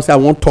talk about say I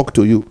won't talk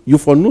to you, you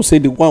for no say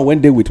the one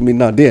when they with me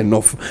now they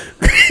enough. But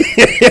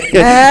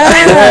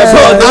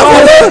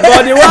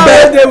the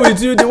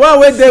one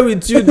when they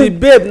with you, the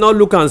babe not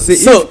look and say.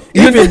 So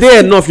if it there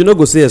enough, you not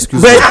go say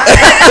excuse me.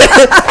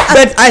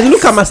 But I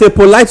look at myself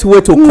polite way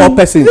to call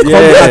person.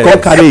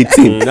 Come carry it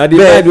in. Now the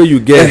right way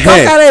you get.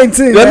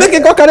 You're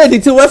making go carry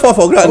it in. Where for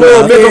ground?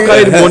 Oh, make go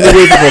carry the money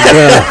way for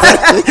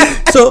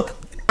ground. So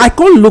I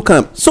can't look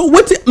at. So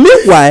what?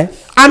 Meanwhile.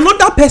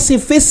 Another person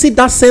facing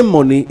that same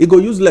money, he go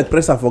use leg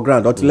pressure for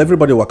ground until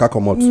everybody waka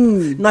come out.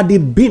 Now the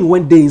bin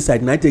when they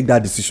inside, now I take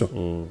that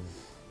decision.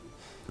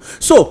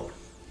 So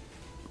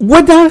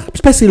whether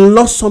person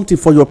lost something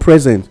for your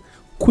present,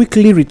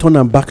 quickly return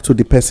them back to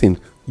the person.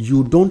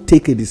 You don't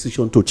take a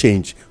decision to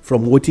change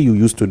from what you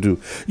used to do.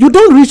 You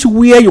don't reach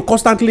where you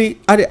constantly.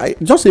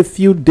 Just a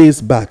few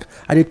days back,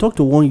 I talked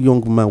to one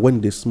young man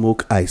when they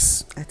smoke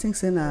ice. I think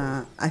saying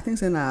a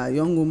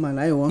young woman.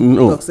 I want to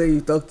talk. Say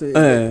you talk to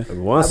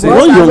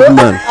one young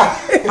man.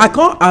 I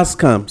can't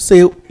ask him.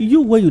 Say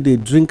you when you they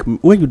drink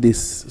when you they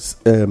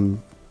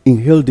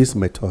inhale this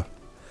metal.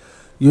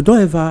 You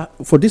don't ever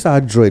for this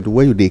dread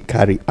where you they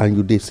carry and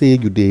you they say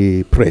you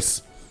they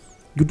press.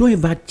 You don't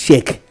ever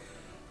check.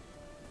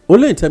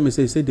 Only tell me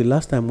say the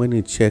last time when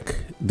he check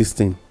this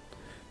thing,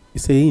 he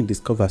say he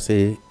discover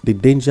say the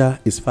danger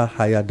is far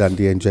higher than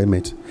the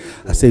enjoyment.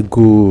 I say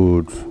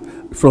good.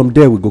 From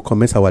there we go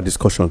commence our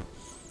discussion.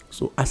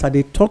 So as I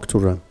dey talk to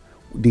him,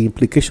 the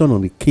implication on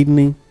the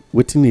kidney,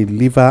 within the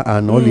liver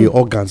and all the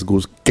organs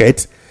goes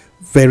get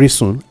very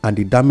soon, and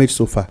the damage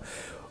so far.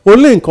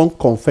 Only in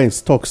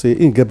confess talk say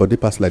he get body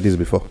pass like this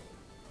before.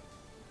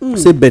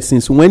 Say but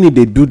since when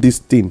they do this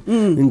thing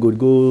he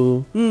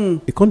go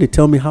he can't they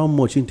tell me how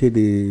much until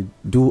they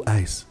do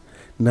ice.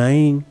 Now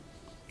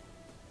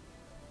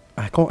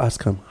I can't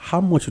ask him how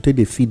much until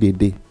they feed a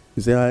day.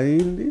 He say I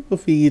no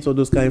fit eat all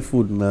those kind of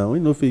food now.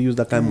 You no fit use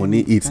that kind of money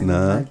eat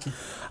now.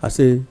 I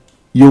say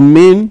you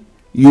mean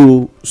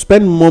you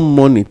spend more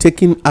money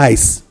taking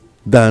ice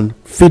than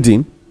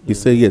feeding? He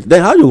say yes.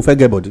 Then how you fit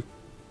get body?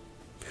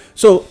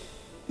 So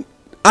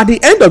at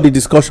the end of the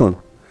discussion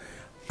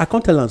I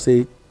can't tell him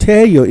say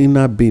tell your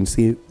inner being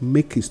say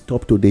make it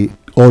stop to dey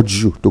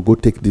urge you to go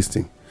take this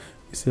thing.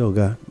 He say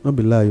oga no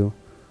be lie o,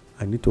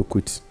 I need to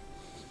quit.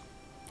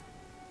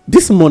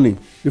 This morning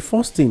the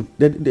first thing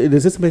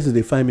there's this message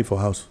they find me for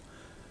house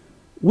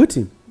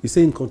waiting. He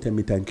say him come tell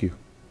me thank you.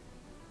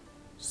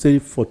 Say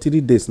for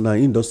 3 days now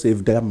he don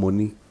save that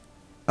money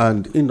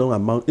and he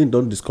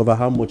don discover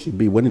how much it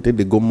be when he take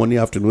dey go morning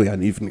afternoon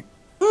and evening.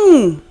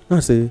 I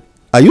say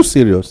are you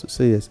serious? He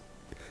say yes.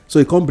 So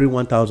he can't bring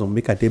 1,000,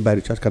 make I take by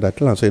recharge card. I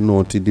tell him, say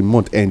no, until the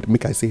month end,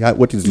 make I say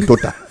what is the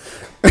total.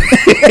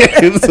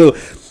 So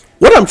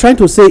what I'm trying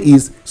to say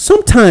is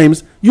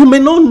sometimes you may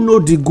not know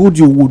the good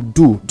you would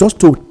do just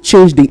to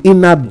change the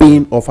inner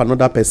being of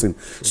another person.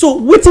 So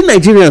what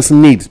Nigerians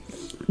need,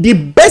 the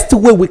best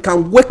way we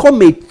can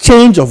welcome a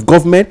change of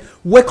government,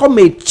 welcome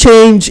a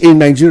change in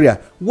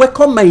Nigeria,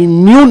 welcome a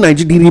new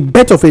Nigeria, the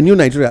rebirth of a new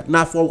Nigeria.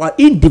 Now for our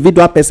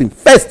individual person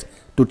first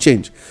to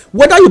change.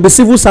 Whether you be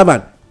civil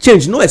servant,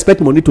 change, no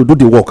expect money to do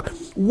the work.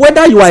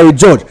 Whether you are a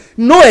judge,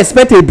 no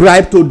expect a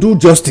bribe to do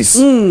justice.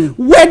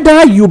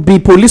 Whether you be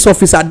police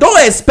officer,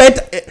 don't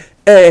expect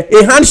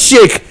a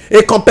handshake,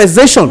 a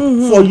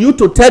compensation for you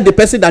to tell the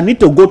person that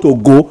need to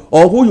go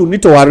or who you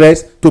need to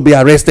arrest to be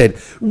arrested.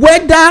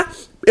 Whether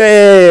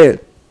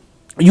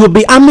you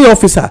be army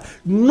officer,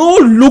 no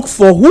look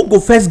for who go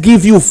first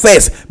give you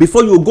first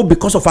before you go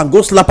because of and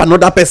go slap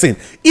another person.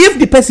 If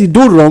the person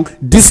do wrong,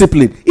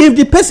 discipline. If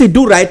the person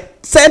do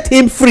right, set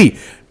him free.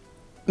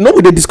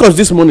 Nobody they discuss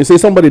this morning say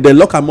somebody they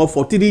lock him up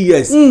for 3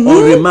 years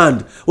on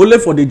remand only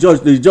for the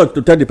judge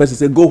to tell the person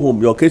say go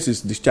home, your case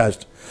is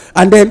discharged.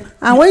 And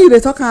when you dey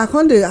talk I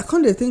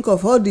can't think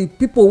of all the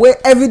people where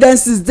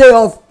evidence is there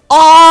of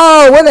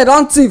when they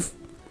don't thief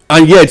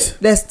and yet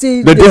they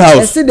still dey house,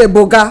 they still dey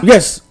boga.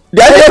 Yes,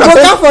 they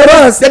boga for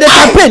us. They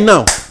campaign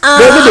now.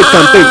 They do the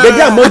campaign. They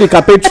dey among the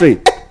campaign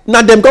train.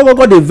 Now them go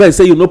the event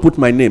say you no put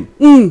my name.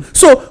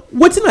 So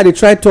wetin I dey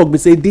try talk be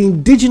say the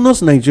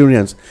indigenous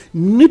Nigerians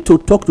need to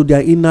talk to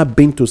their inner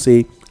being to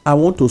say I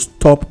want to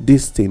stop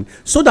this thing,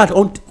 so that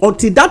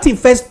until that thing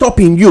first stop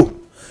in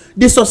you,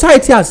 the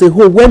society as a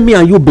whole where me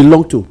and you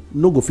belong to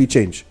no go fit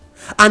change.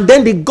 And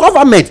then the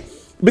government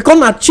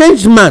become a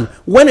changed man.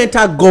 When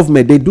enter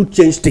government they do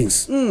change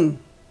things.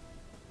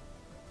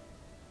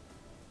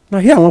 Now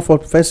here I want for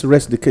first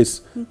rest the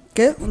case.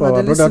 Okay, For una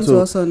our dey lis ten brother to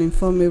to- us on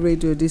Informe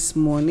Radio this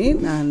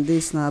morning, and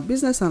this na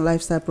business and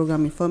lifestyle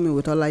program Informe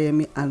with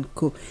Olayemi and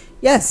Co.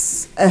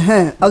 Yes,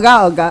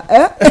 oga,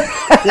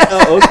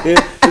 Okay.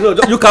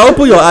 You can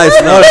open your eyes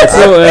now.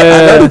 So,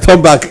 Let me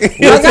turn back.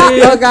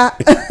 oga.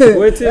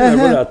 wetin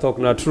my brother talk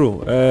na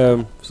true.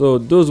 So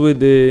those wey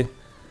dey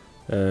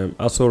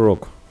Aso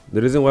Rock,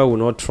 the reason why we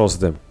not trust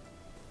them,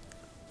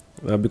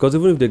 because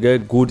even if they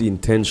get good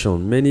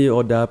intention, many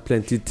other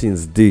plenty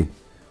things dey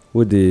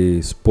wey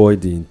dey spoil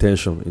the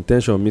intention.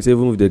 Intention means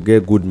even if they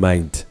get good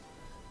mind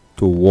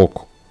to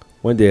work,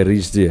 when they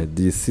reach there,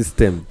 the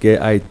system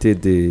get how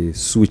they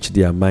switch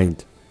their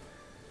mind.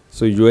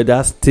 So you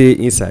either stay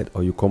inside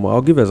or you come out.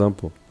 I'll give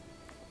example.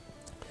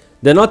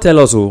 They not tell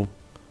us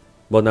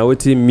but na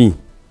wetin me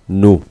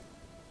know.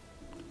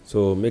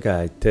 So make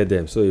I tell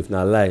them. So if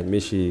na lie,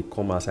 make she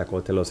come outside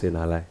come tell us say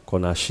na lie.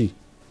 Cause na she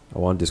I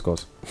wan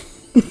discuss.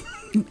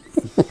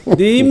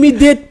 The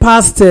immediate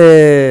past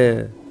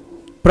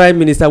prime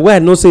minister wey I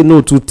know say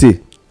no too tey,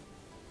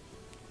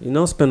 e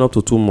no spend up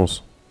to 2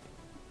 months.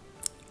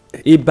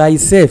 He by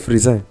himself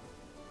resign.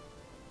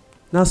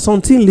 Na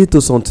something lead to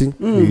something.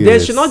 Then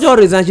she not just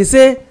resign. She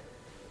say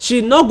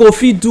she no go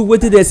fit do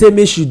wetin dem say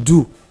make she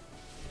do.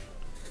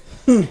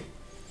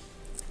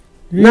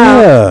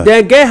 Now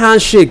dem get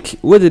handshake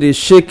wey dem dey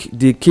shake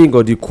the king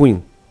or the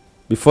queen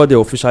before they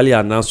officially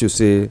announce you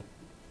say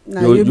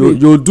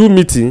you do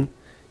meeting,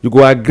 you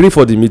go agree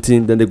for the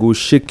meeting, then they go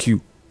shake you.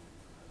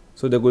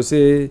 So they go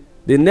say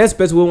the next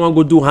person wey wan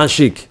go do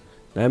handshake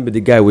na him be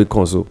the guy wey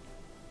come. So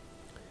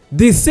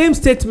the same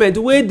statement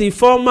wey the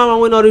former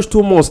one wey no reach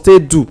 2 months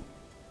take do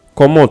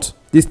comot,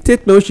 the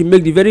statement wey she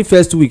make the very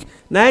first week,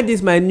 na him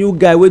this my new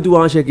guy wey do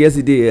handshake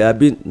yesterday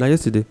abi na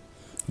yesterday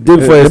day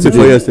before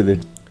yesterday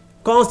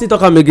come still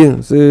talk am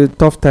again say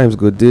tough times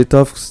go dey,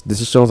 tough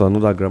decisions and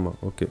all that grammar.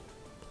 Okay,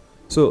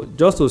 so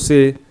just to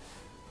say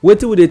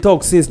wetin we dey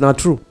talk since na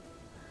true.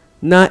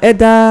 Na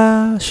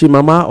either she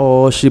mama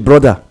or she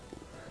brother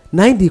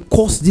na im dey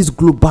cause this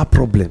global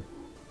problem,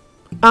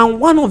 and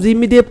one of the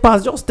immediate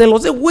past just tell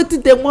us say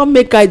wetin dem wan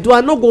make I do I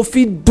no go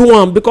fit do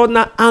am because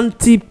na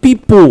anti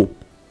people.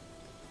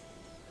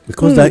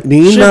 Because the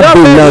inner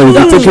pain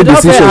now is taking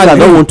decisions I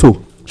don't want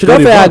to. She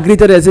don fair agree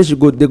tell them say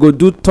they go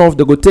do tough,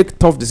 they go take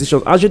tough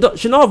decisions, and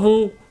she no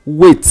even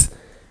wait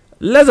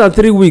less than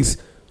 3 weeks.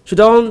 She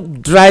don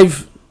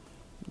drive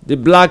the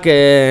black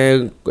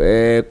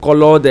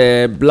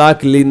colored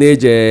black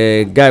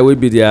lineage guy wey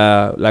be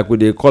their, like we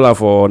dey call am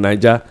for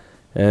Naija,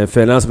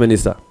 finance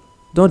minister.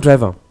 Don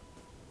drive am.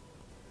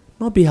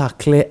 No be her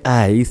clear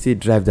eye he say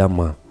drive that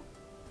man.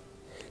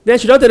 Then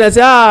she don tell them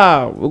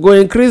say we go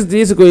increase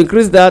this, we go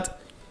increase that.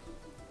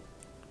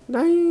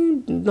 Na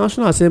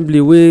National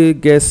Assembly wey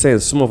get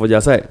sense small for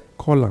their side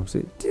call am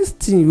say this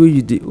thing wey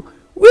you dey,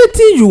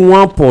 wetin you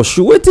wan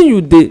pursue, wetin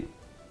you dey.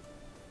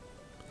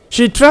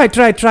 She try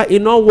e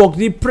no work.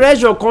 The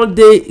pressure come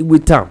dey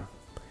with am.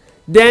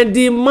 Then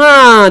the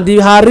man, the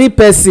harry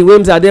person wey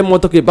Mr. Ademo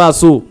talk about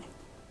so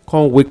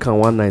come wake am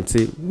one night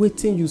say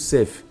wetin you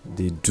sef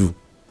dey do.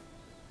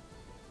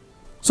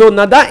 So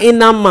na that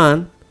inner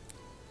man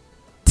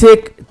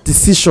take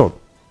decision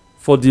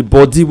for the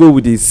body wey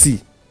we dey see.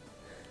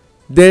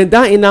 Then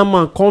that inner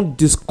man come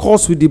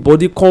discuss with the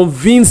body,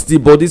 convince the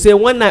body say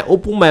when I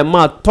open my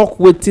mouth talk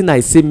wetin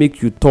I say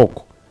make you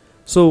talk.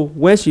 So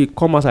when she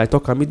come outside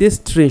talk am, e dey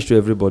strange to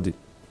everybody,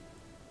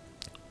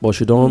 but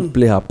she don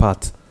play her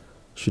part.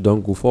 She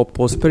don go for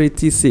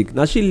prosperity sake.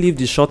 Na she live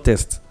the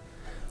shortest,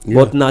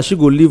 but na she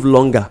go live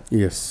longer.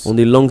 Yes, on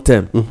the long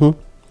term.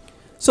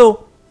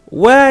 So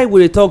why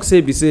we dey talk say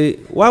be say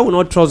why we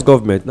not trust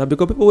government? Na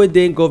because people wey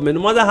dey in government,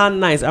 no matter how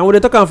nice, and we dey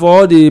talk am for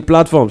all the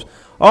platforms,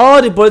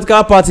 all the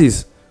political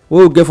parties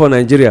wey we get for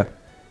Nigeria,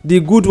 the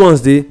good ones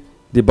dey,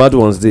 the bad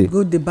ones dey.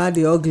 Good, the bad,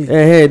 the ugly.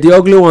 The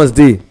ugly ones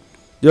dey.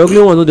 The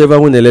ugly ones no dey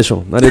ever win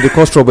election. Na dey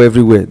cause trouble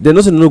everywhere. They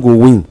know say they no go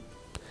win.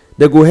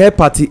 They go help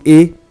party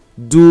A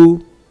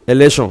do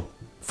election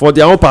for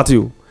their own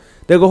party.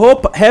 They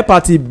go help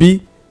party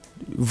B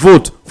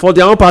vote for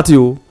their own party.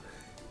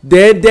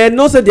 They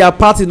know say their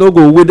party no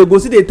go win. They go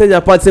see they tell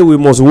their party say we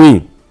must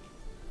win.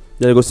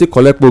 Then they go see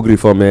collect pogri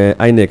from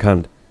INEC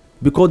hand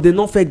because they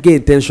no fit get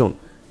intention.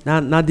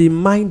 Na the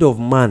mind of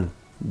man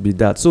be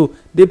that. So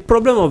the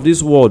problem of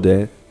this world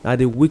na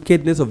the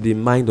wickedness of the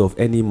mind of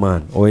any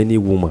man or any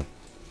woman.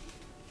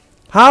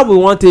 How we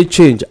want to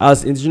change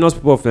as indigenous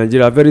people of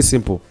Nigeria? Very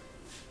simple.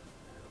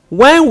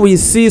 When we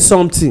see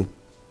something,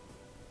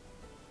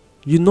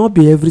 you not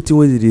be everything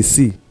wey they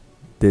see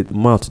the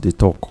mouth dey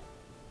talk.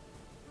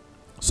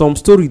 Some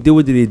story dey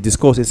wey they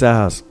discuss inside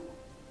house,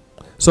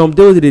 some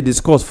dey wey they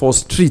discuss for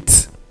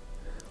street,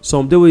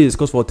 some dey wey they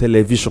discuss for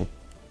television.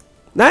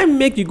 Na im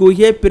make you go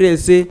hear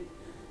parents say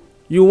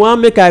you wan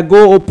make I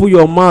go open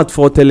your mouth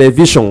for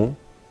television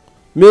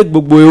make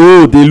gbogbo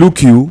ewo dey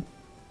look you,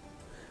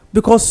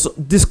 because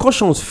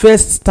discussions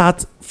first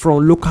start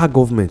from local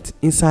government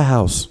inside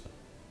house,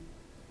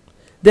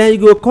 then you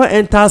go come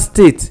enter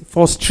state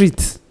for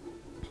street,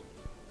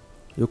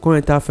 you come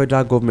enter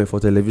federal government for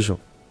television.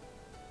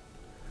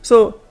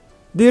 So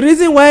the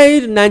reason why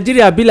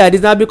Nigeria be like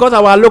this na because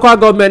our local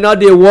government no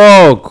dey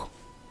work.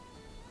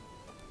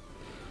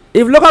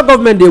 If local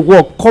government dey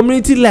work,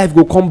 community life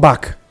go come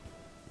back.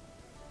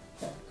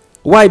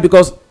 Why?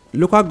 Because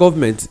local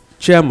government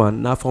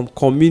chairman na from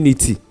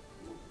community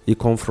e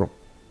come from.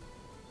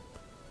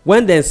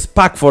 When dem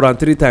spark for am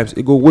 3 times,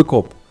 e go wake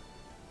up.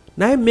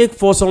 Na im make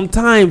for some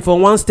time for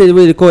one state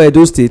wey dey call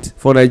Edo State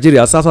for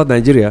Nigeria, south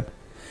Nigeria.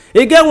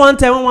 E get one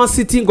time when one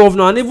sitting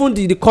governor and even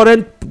the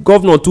current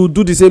governor to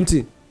do the same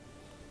thing.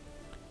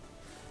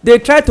 They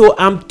try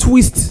to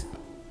twist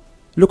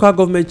local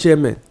government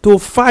chairman to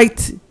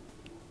fight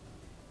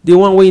the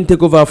one wey im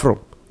take over from,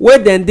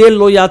 wey dem dey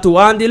loyal to,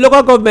 and the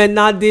local government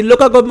na the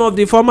local government of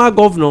the former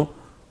governor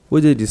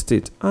wey dey the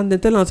state, and dem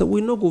tell am say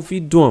we no go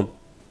fit do am.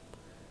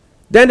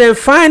 Then dem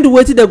find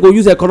wetin dem go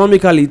use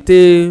economically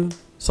take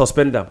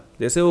suspend am.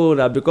 They say oh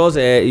na because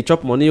e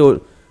chop money,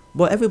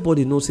 but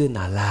everybody know say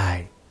na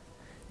lie.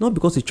 Not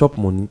because e chop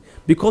money,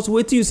 because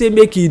wetin you say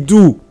make e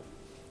do,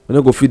 we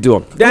no go fit do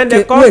am. Then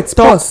dem come wait,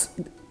 pause.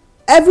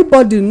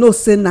 Everybody know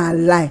say na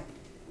lie.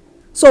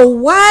 So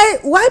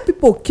why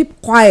people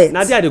keep quiet?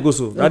 Na there I dey go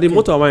so. Na the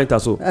motor I wan enter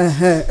so.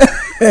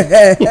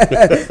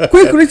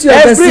 Quick reach your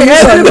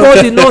destination.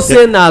 Everybody know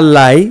say na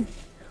lie.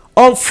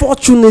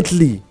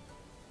 Unfortunately,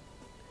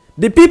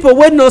 the people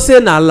wey know say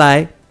na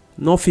lie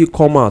no fit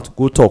come out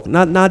go talk.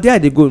 Na there I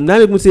dey go. Na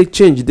make me say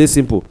change dey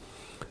simple.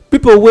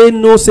 People wey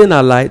know say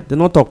na lie, they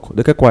no talk,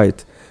 they keep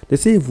quiet. They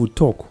say if we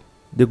talk,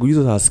 they go use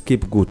us as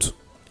scapegoat.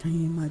 Can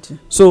you imagine?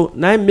 So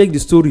now I make the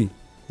story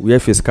wear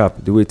face cap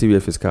the way they wear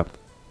face cap.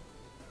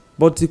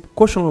 But the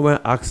question I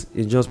want to ask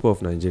is just part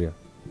of Nigeria.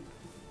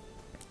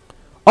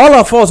 All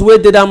of us wey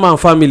dey that man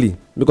family,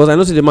 because I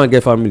know say the man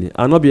get family,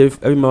 and not be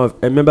every man,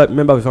 a member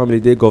of the family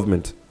dey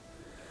government.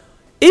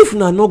 If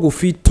una no go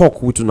fit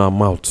talk with una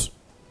mouth,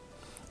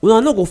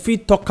 una no go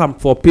fit talk am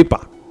for paper,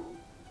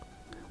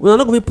 una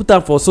no go fit put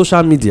am for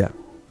social media,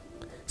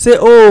 say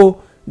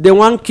oh they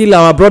wan kill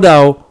our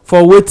brother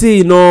for wetin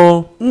e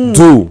no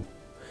do.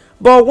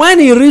 But when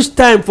e reach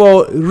time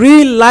for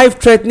real life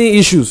threatening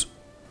issues,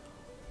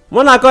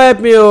 mona come help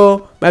me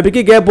my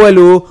pikin get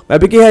boil my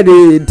pikin head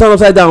dey turn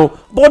upside down,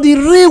 but the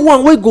real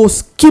one wey go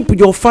keep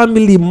your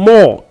family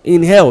more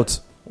in health,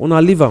 una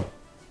leave am.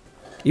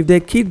 If they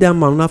kill that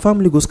man, una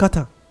family go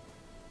scatter,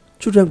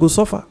 children go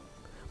suffer,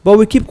 but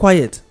we keep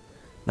quiet.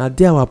 Na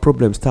there our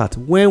problem start,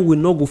 when we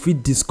no go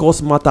fit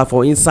discuss matter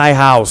for inside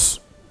house.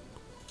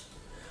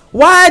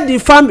 Why the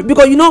family?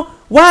 Because you know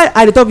why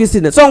I dey talk this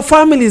thing. Some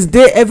families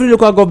dey every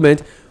local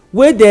government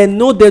wey dem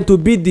know them to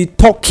be the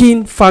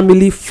talking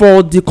family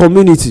for the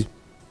community.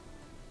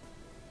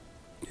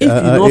 If you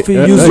no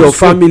fit use your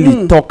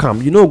family talk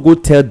am, you no go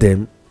tell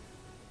them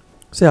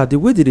say the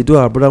way they dey do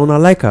our brother una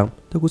like am,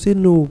 they go say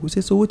no. Go say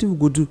so wetin we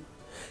go do?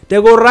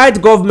 They go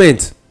write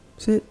government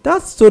say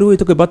that story wey you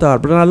talk about our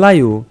brother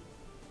lie o,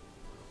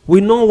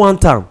 we no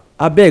want am.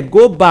 Abeg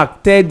go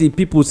back tell the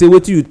people say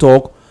wetin you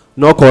talk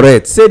no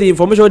correct, say the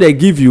information wey dem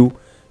give you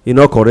e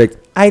no correct.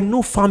 I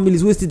know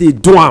families wey still dey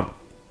do am,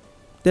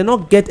 dem no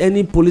get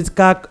any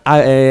political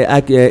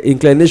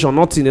inclination,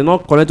 nothing, dem no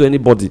connect to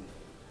anybody,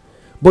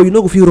 but you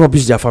no go fit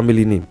rubbish their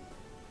family name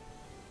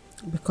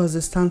because they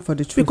stand for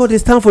the truth. Because they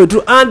stand for the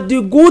truth. And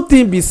the good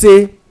thing be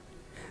say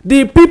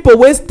the people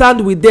wey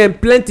stand with them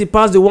plenty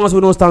pass the ones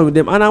wey no stand with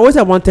them. And wetin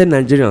I wan tell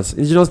Nigerians,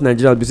 indigenous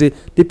Nigerians, be say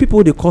the people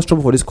wey dey cause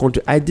trouble for this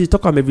country, I dey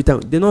talk am every time,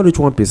 they no reach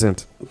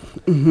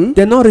 1%.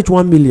 They no reach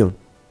 1 million.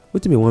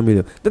 Wetin be 1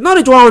 million? They no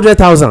reach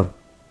 100,000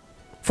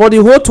 for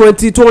the whole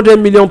 200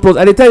 million plus.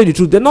 I dey tell you the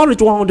truth, they no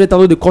reach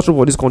 100,000 dey cause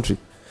trouble for this country,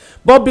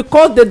 but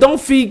because they don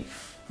fit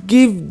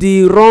give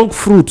the wrong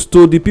fruit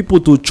to the people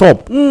to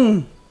chop,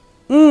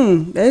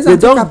 they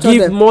don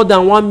give more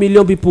than 1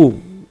 million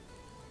people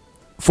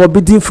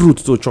forbidden fruit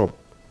to chop.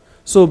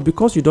 So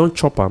because you don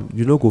chop am,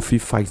 you no go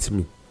fit fight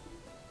me,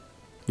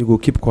 you go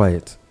keep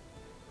quiet.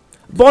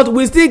 But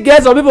we still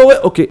get some people wey,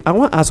 okay, I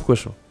wan ask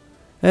question.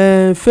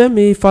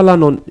 Femi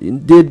Falana,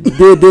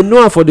 they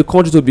know am for the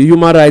country to be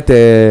human rights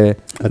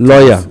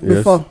lawyer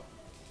before.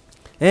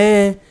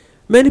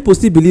 Many people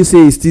still believe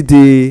say e still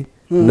dey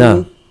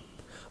now,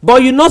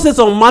 but you know say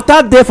some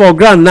matter dey for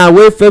ground now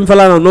wey Femi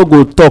Falana no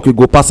go talk, e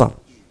go pass am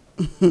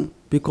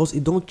because e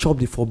don chop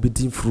the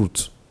forbidden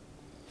fruit.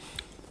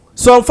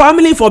 Some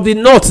family for the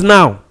north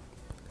now,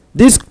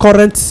 this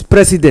current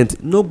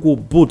president no go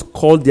both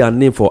call their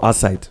name for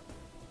outside,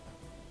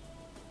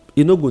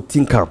 e no go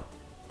think am,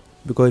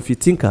 because if you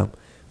think am,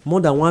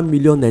 more than 1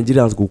 million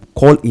Nigerians go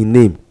call im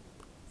name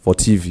for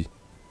TV.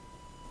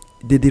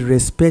 They dey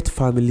respect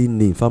family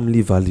name,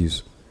 family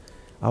values.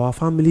 Our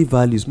family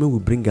values, may we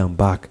bring am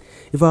back.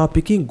 If our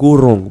pikin go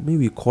wrong, may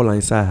we call am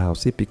inside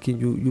house, say pikin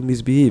you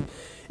misbehave.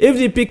 If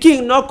the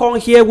pikin no come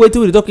hear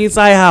wetin we dey talk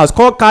inside house,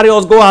 come carry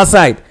us go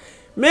outside,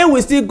 may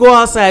we still go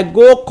outside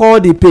go call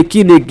the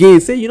pikin again,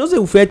 say you know say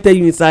we fit tell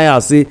you inside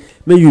house say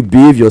may you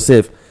behave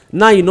yourself.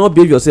 Now you no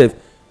behave yourself.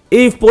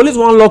 If police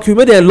wan lock you,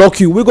 make dem lock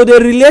you. We go dey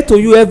relate to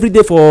you every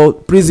day for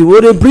prison,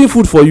 we go dey bring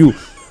food for you,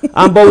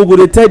 and but we go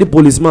dey tell the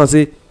policeman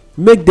say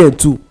make dem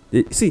too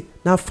see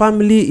na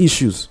family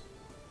issues.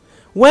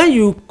 when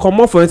you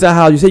comot for inside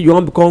house you say you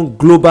wan become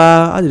global,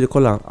 how do they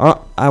call am,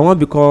 I wan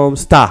become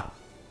star,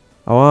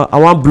 I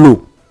wan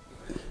blow,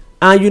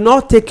 and you no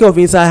take care of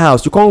inside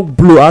house, you come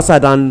blow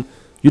outside and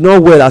you no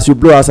well as you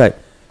blow outside.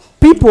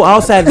 People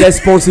outside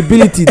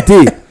responsibility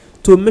dey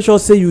to make sure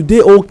say you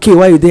dey okay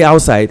while you dey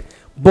outside,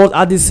 but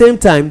at the same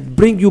time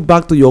bring you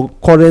back to your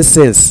current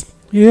sense.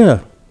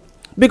 Yeah.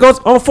 Because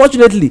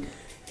unfortunately,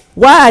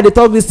 why I dey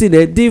talk this thing,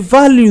 the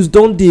values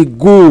don dey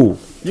go.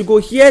 You go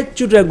hear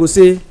children go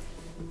say,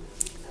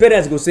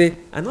 parents go say,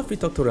 I no fit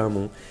talk to am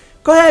o,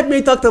 come help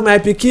me talk to my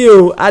pikin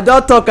o, I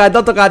don talk, I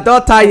don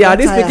tire,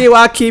 this pikin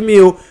wan kill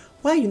me o.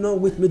 Why you no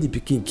wait make the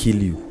pikin kill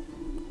you?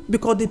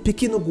 Because the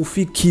pikin no go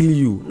fit kill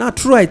you. Na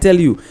true I tell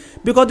you.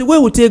 Because the way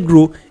we take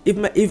grow,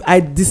 if I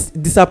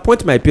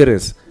disappoint my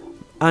parents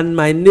and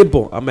my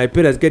neighbor and my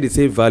parents get the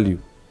same value,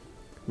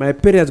 my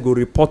parents go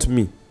report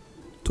me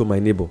to my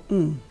neighbor.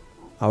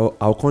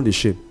 I'll come the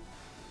shame.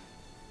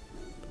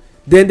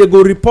 Then they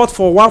go report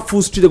for one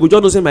full street. They go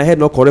just know say my head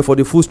not correct for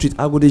the full street.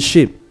 I go the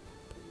shame.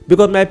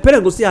 Because my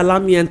parents go still allow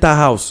me enter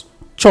house,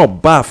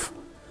 chop, bath,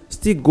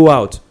 still go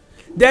out.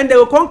 Then they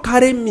will come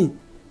carry me,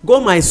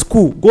 go my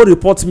school, go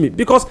report me.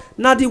 Because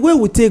now the way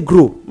we take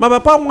grow, my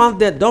papa want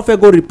that don't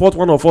go report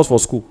one of us for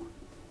school.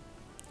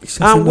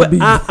 And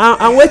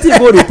waiting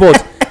go report.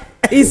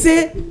 He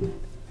say,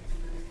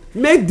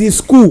 make the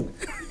school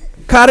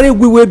carry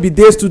we will be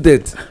day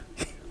student,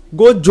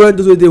 go join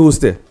those wey dey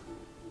hostel.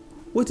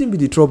 Wetin be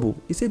the trouble?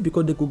 He say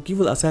because they go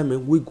give us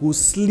assignment, we go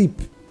sleep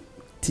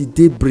till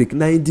daybreak.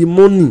 Na in the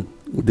morning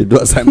we dey do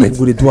assignment.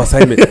 We dey do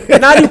assignment.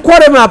 Na the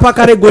quarrel my papa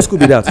carry go school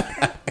be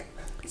that.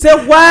 Say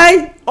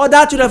why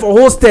other children for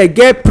hostel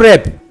get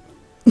prep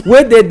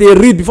wey dey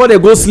read before they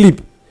go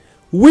sleep?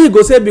 We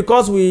go say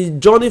because we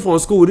journey from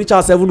school, we reach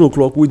out 7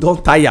 o'clock, we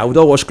don tire, we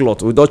don wash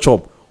cloth, we don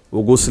chop,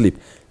 we go sleep.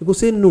 He go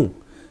say no.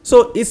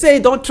 So he say he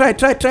don try.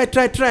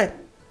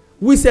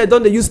 We say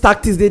don dey use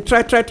tactics, they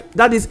try.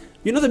 That is,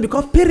 you know,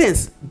 because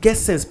parents get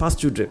sense pass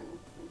children,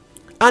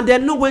 and they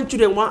know when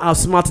children wan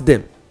outsmart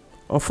them.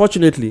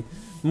 Unfortunately,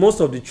 most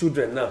of the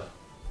children now,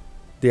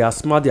 they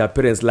outsmart their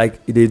parents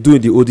like they do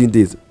in the olden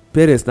days.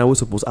 Parents now we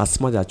suppose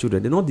outsmart their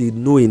children. They no dey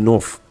know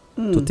enough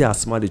to take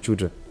outsmart the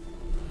children.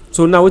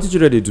 So now what the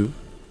children they do?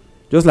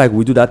 Just like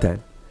we do that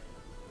time.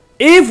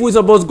 If we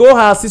suppose go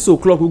house 6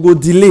 o'clock, we go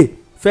delay.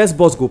 First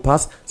bus go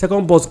pass,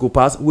 second bus go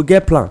pass, we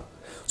get plan.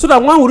 So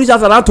that when we reach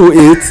out around to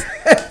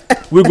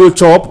 8, we go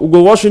chop, we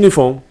go wash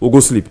uniform, we go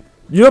sleep.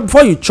 You know,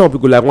 before you chop, you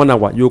go like 1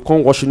 hour, you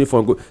come wash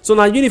uniform, go. So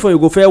now uniform, you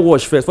go fair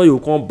wash first, before you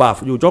come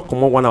bath, you just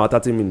come on 1 hour,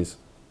 30 minutes.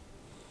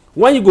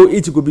 When you go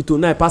eat, you go be to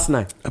 9 past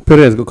 9.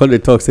 Parents go call the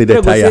talk, say they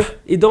tire.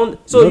 It don't,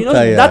 so you know,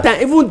 tire. That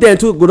time, even then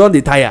too, go down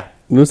the tire.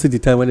 You know, see the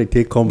time when they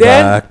take come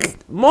then, back.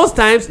 Most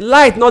times,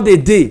 light not the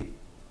day.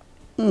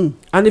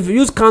 And if you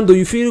use candle,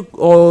 you feel,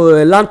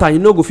 or lantern, you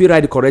know, go feel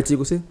right correct. You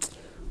go say,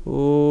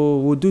 oh,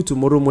 we'll do it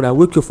tomorrow morning. I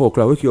wake you 4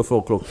 o'clock. Wake you 4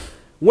 o'clock.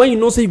 When you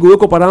know, say you go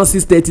wake up around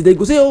 6:30, they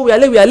go say, oh, we are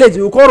late.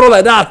 You can't roll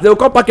like that. They will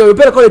come pack your. You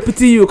better call a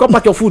pity. You come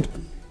pack your food.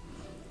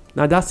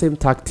 Now that same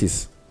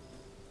tactics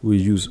we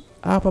use.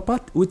 Our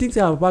papa, we think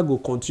say our papa go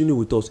continue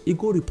with us. He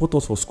go report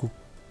us for school.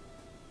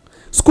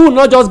 School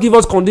not just give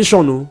us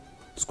condition, no.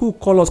 School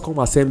call us come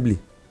assembly.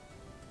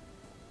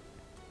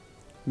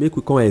 Make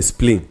we come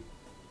explain.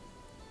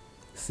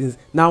 Since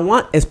now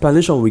one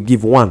explanation we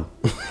give one.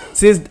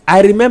 Since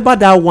I remember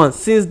that one,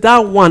 since that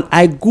one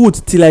I good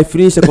till I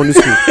finish secondary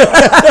school.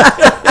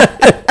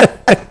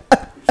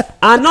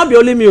 And not be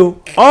only me,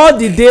 all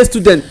the day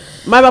student.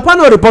 My papa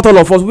no report all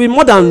of us. We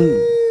more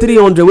than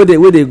 300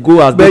 where they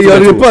go as. But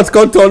your reports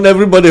can't turn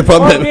everybody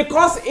problem.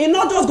 Because he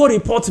not just go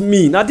report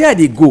me. Now there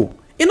they go.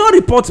 He not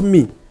report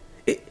me.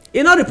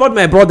 He not report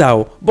my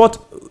brother.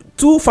 But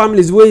 2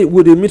 families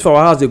where they meet for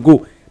our house they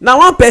go. Now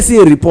one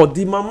person report,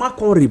 the mama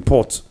can't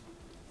report.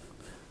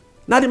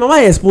 Now the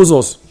mama expose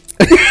us.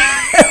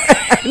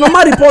 The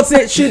mama report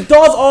say she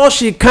does all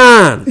she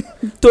can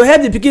to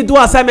help the pikin do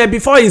assignment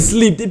before he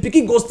sleep. The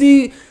pikin go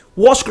still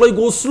wash clothes,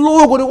 go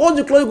slow, go dey wash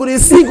the clothes, go dey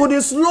sing, go dey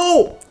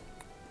slow.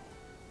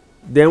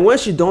 Then when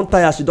she don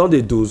tire, she don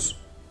dey doze.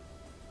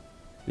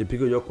 The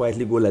pikin just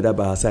quietly go like that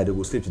by her side, they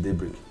go sleep till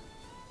daybreak.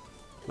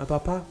 My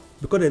papa,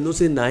 because they know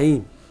say na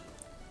him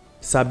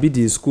sabi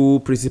the school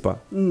principal,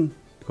 he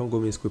can't go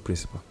meet school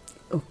principal.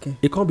 Okay.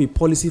 It can't be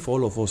policy for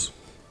all of us.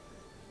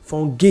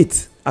 From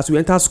gate, as we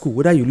enter school,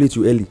 whether you late,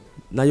 you early.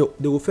 Now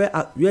they will fair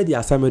where the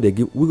assignment they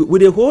give. We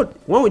they hold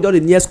when we do the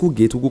near school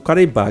gate, we go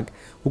carry bag,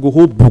 we go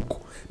hold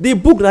book. The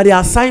book na the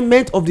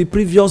assignment of the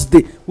previous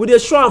day. We dey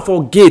show am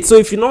for gate. So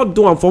if you not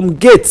do am from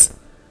gate,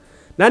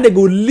 now they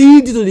go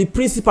lead you to the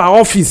principal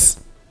office.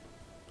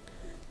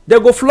 They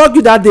go flog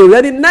you that day.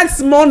 Then the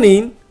next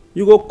morning,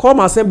 you go come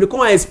assembly,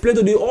 come and explain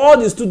to all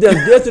the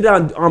students, day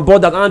students and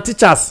boarders and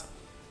teachers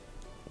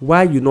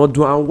why you not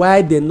do and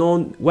why they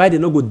not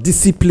go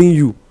discipline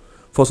you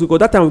for school. Because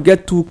that time we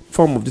get 2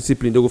 forms of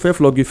discipline. They go first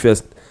flog you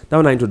first. That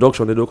one na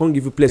introduction. They go come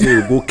give you place where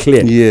you go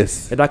clear.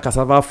 Yes. Either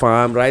cassava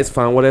farm, rice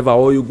farm, whatever,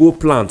 or you go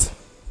plant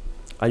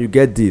and you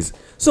get this.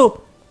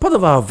 So part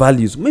of our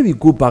values, maybe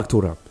go back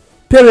to them.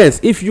 parents,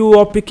 if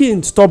your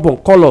pikin stubborn,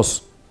 call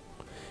us.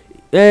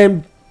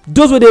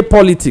 Those wey dey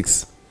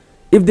politics,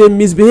 if they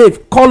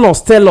misbehave, call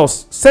us, tell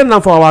us, send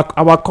am for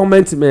our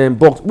comment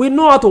box. We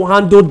know how to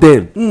handle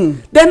them.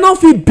 Dem no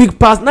fit big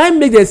pass. Na im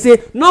make dem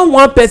say no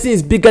one person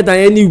is bigger than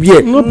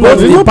anywhere. Both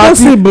the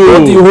party,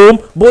 both the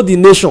home, both the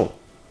nation.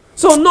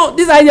 So no,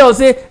 this idea of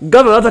say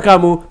governor no talk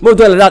am o, make we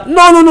do like that.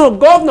 No,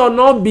 governor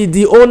no be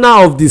the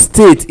owner of the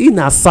state. He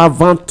na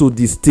servant to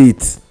the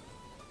state.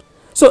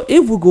 So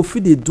if we go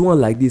fit dey do am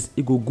like this,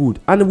 e go good,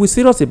 and we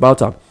serious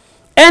about am.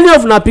 Any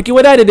of una pikin,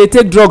 whether they dey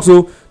take drugs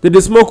o, they dey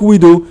smoke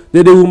weed o,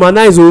 they dey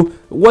womanize o,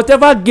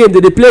 whatever game they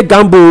dey play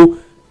gamble o,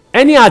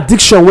 any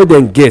addiction wey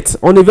dem get,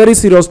 on a very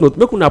serious note,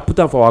 make una put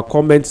am for our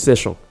comment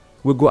section.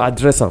 We go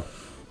address am,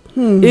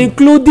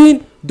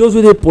 including those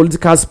wey dey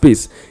political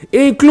space,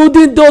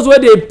 including those wey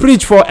dey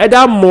preach for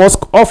either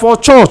mosque or for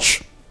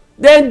church.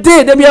 Dem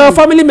be our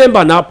family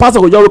member. Now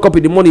pastor go just wake up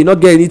in the morning, not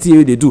get anything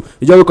wey dey do,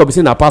 you just wake up and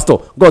say na pastor,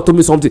 God told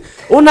me something.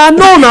 Una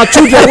know na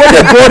children wey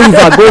dey go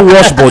river go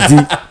wash body.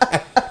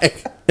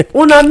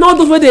 Una know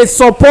those wey dey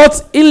support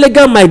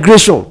illegal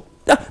migration,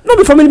 no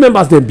be family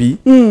members dem be.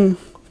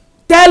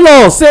 Tell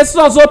us, say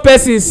so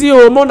person see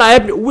o, mo na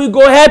help you, we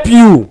go help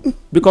you,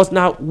 because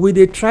now we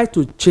dey try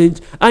to change.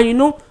 And you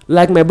know,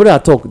 like my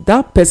brother talk,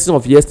 that person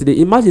of yesterday,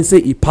 imagine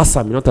say he pass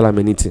am, you no tell am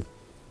anything.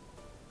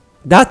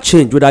 That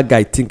change wey that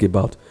guy think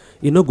about,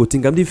 you no go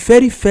think am. The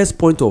very first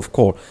point of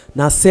call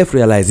na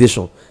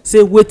self-realization. Say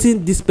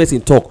wetin this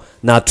person talk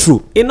na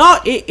true. He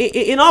not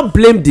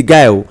blame the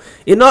guy o.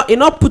 He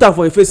not put am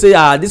for him face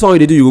say this one you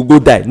dey do you go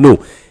die.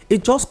 No, he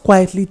just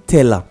quietly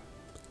tell am.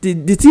 The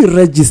thing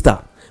register,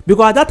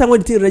 because at that time when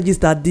the thing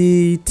register,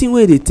 the thing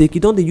wey dey take, e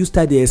don dey use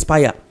time dey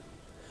expire.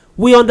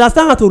 We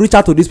understand how to reach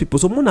out to these people,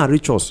 so more na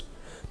reach us.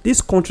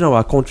 This country na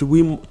our country.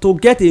 We to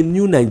get a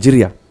new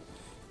Nigeria,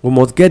 we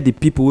must get the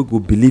people wey go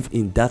believe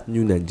in that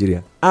new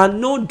Nigeria, and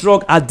no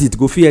drug addict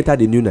go fit enter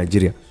the new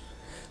Nigeria.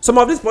 Some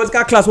of this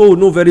political class wey we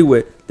know very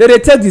well, they dey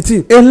take the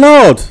thing a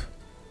lot.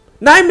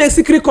 na im make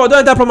secret court don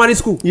enter primary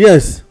school.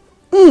 Yes.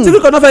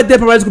 Secret court no fit dey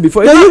primary school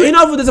before, e no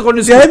even dey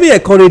secondary school. They heavy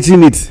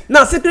encouraging it.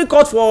 Now secret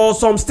court for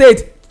some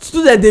state,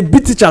 students dey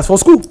beat teachers for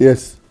school.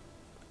 Yes.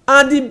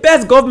 And the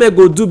best government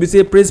go do be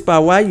say,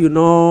 principal, why you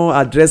no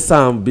address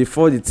am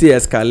before the thing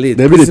escalate?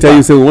 They will tell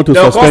you say we want to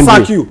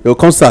suspend you. They will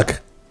come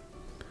sack.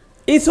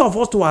 Instead of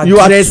us to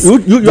address,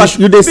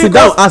 you dey sit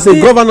down as a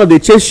governor, dey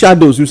chase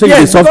shadows. You say you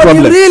dey solve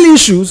problem. The real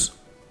issues,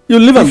 you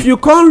leave am. If you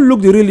can't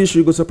look the real issue,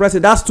 you go surprise say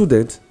that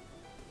student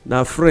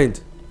na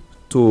friend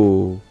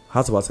to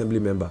House of Assembly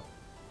member,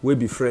 wey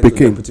be friend to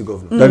deputy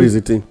governor. That is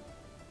the thing.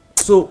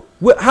 So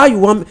how you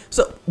want?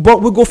 So,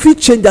 but we go fit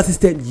change that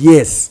system,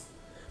 yes,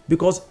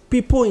 because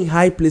people in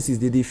high places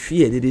they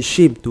fear, they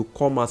shame to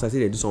come out and say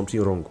they do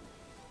something wrong.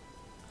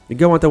 You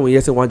get one time when you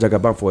hear say one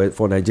jagaban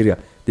for Nigeria,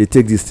 they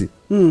take this thing.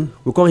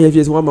 We come here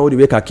say one man wey dey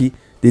wear khaki,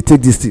 they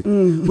take this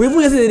thing. We even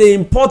hear say they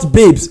import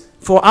babes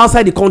for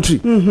outside the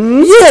country.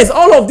 Yes,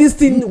 all of these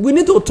things we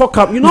need to talk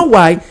up. You know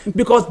why?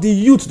 Because the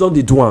youth don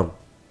dey do am.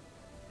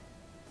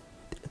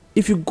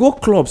 If you go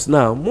clubs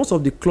now, most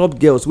of the club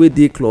girls wey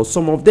dey clubs,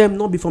 some of them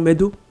no be from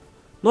Edo,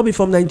 no be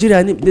from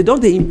Nigeria. They don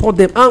dey import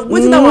them. And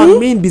wetin that one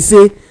mean be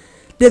say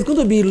there's going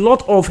to be a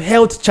lot of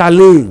health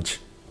challenge.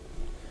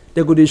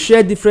 They go dey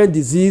share different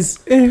disease,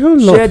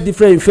 share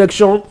different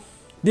infection.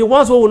 The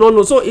ones wey we no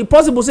know, so e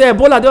possible say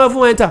Ebola don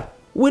even enter.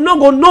 We no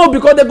go know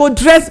because they go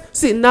dress.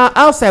 See, na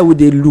outside we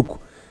dey look.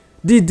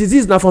 The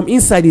disease na from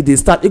inside e dey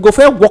start. E go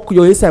first work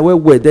your inside well,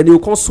 then e go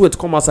come sweat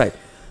come outside.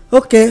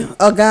 Okay,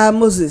 Oga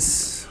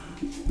Moses.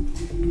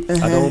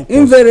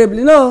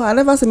 Invariably, no, I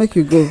never say make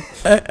you go.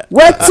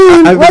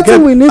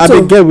 Wetin we need to.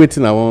 I get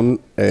wetin I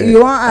want.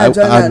 You want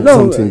to add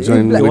something?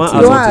 Join you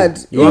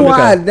want you want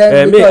add.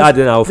 Then me add,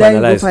 then I will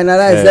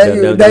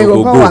finalize. Then you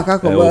go come waka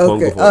come.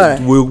 Okay, all right.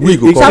 We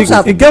go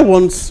come. You get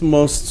one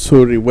small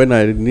story when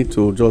I need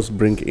to just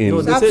bring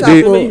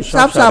in.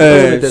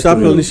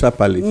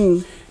 Sharply.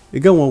 You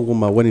get one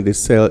woman when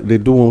they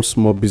do one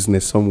small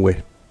business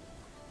somewhere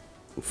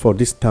for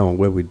this town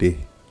where we dey.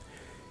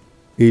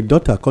 A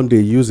daughter come dey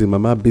use im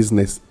mama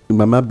business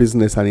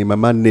and im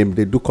mama name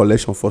dey do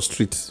collection for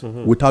streets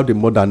without the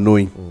mother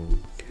knowing.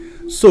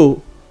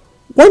 So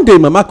one day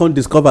mama come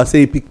discover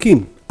say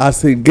pikin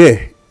as a girl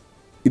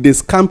e dey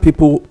scam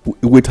people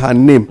with her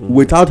name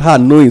without her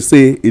knowing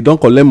say e don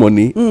collect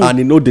money and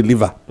e no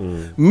deliver.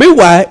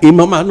 Meanwhile im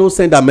mama no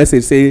send her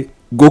message say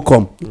go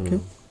come.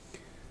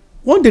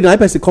 One day na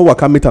person come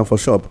waka meet am for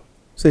shop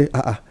say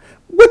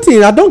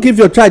wetin I don give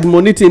your child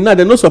money till now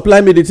dem no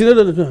supply me the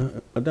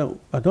thing.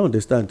 I don't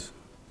understand.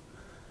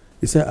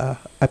 He said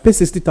I paid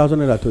 60,000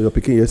 naira to your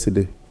pikin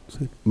yesterday.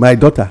 My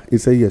daughter. He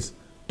said yes.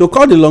 To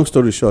cut the long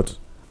story short,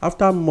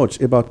 after much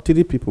about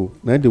 3 people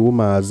na the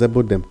woman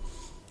assemble them.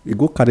 He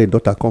go carry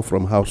daughter come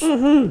from house.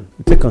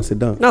 He take am sit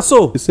down. Na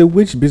so. He say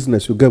which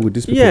business you get with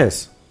these people?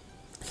 Yes.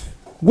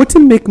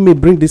 Wetin make me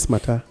bring this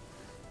matter?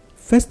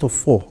 First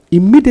of all,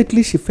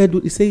 immediately she fed.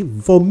 He say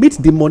vomit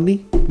the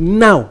money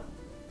now.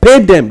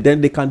 Pay them,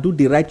 then they can do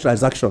the right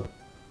transaction.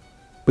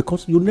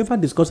 Because you never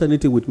discuss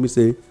anything with me,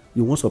 say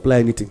you won't supply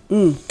anything.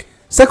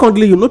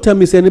 Secondly, you no tell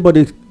me say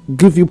anybody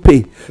give you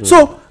pay.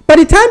 So by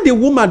the time the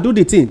woman do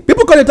the thing,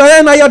 people call it,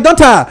 na your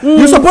daughter,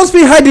 you suppose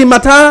fit hide the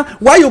matter.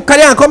 Why you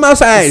carry am come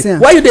outside?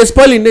 Why you dey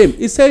spoil im name?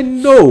 He say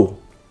no,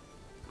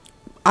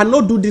 I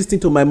no do this thing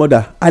to my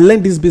mother. I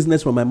learn this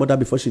business from my mother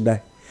before she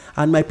die,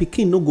 and my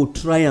pikin no go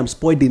try am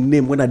spoil the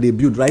name when I dey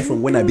build right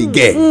from when I be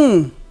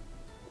girl.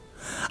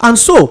 And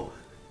so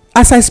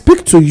as I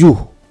speak to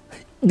you,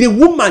 the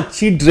woman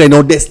children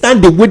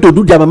understand the way to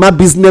do their mama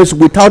business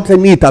without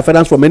any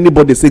interference from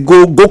anybody. Say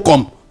go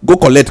come, go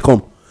collect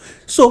come.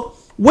 So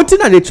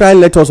wetin I dey try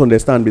let us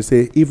understand be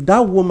say, if that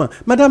woman,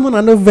 madam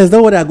una no vex,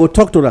 don't worry, I go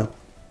talk to am,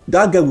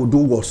 that girl will do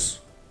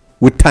worse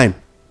with time.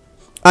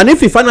 And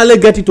if he finally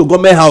get into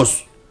government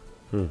house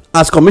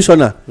as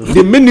commissioner,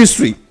 the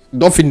ministry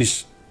don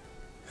finish.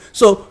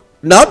 So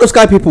now those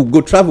kind of people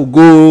go travel,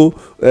 go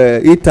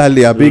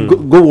Italy,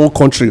 go one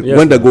country,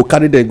 when they go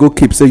carry them, go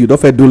keep, say you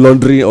don't fit do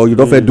laundry or you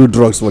don't fit do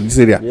drugs for this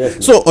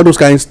area. So all those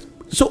kinds.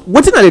 So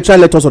wetin I dey try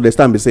let us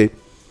understand be say,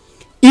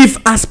 if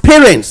as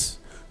parents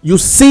you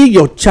see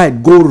your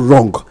child go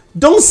wrong,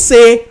 don't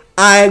say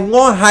I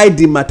wan hide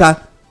the matter.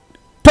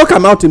 Talk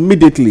am out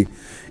immediately.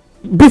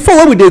 Before,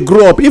 when we dey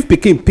grow up, if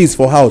pikin peace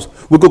for house,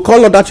 we go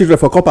call other children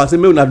for cup and say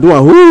make una do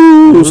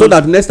am, so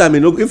that next time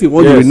if you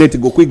wan urinate, you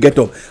go quick get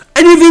up.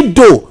 And even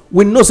though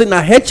we know say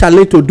na head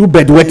challenge to do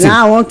bedwetting.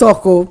 Now I wan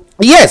talk o.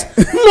 Yes,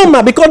 no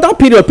ma, because that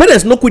period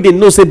parents no quick dey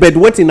know say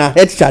bedwetting na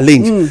head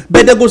challenge,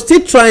 but they go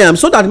still try am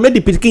so that make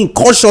the pikin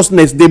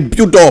consciousness dey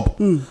build up,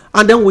 and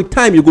then with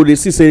time you go dey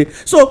see say.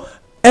 So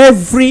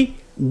every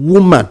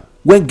woman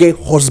wey get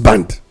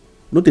husband,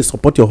 no dey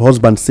support your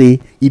husband say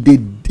e dey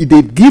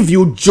give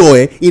you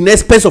joy in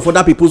expense of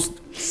other people's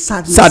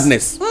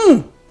sadness.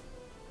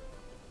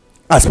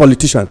 As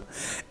politician,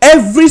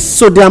 every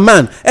soldier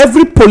man,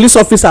 every police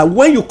officer,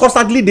 when you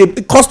constantly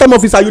the custom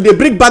officer, you dey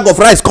bring bag of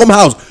rice come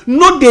house,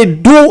 no dey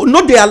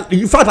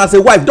in fact as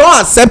a wife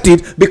don accept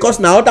it, because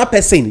na other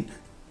person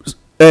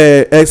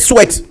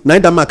sweat na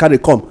that man carry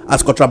come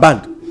as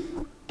contraband.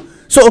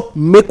 So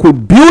make we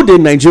build a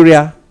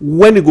Nigeria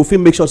when e go fit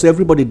make sure say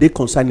everybody dey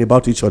concerned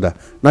about each other.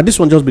 Now this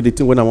one just be the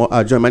thing when I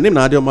wan join. My name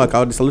na Adeomo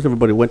Akao. I dey salute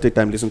everybody when take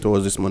time lis ten to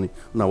us this morning.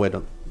 Now well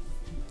done.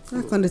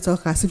 I can't dey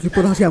talk as if you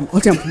put out your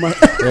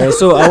mouth.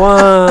 So I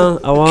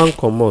wan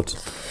comot,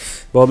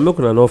 but make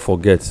una no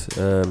forget,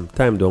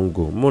 time don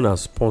go. Mona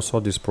sponsor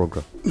this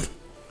program.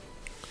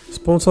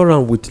 Sponsor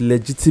am with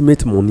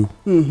legitimate money.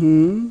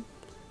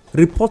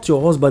 Report your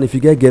husband if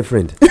you get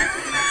girlfriend.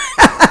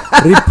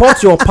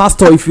 Report your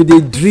pastor if you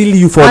dey drill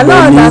you for money.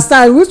 I don't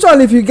understand which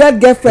one if you get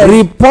girlfriend.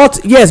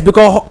 Report, yes,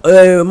 because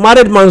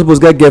married man suppose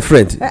get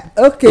girlfriend.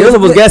 Okay. You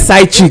suppose get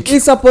side chick. He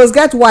suppose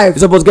get wife. You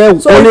suppose get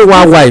only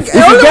one wife.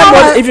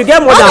 If you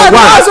get more than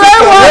one,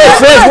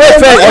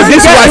 wait. On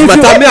this wife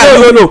matter, me I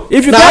don't know.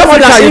 If you get more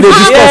than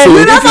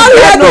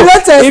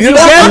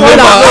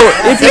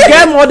if you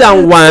get more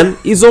than one,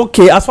 it's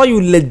okay as far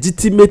you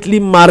legitimately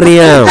marry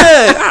am.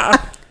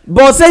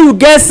 But say you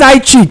get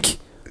side chick,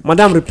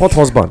 madam, report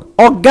husband.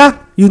 Oga,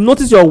 you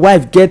notice your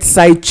wife get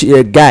side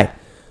guy,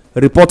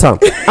 report am.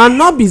 And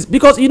not be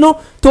because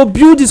to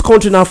build this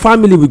country na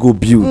family we go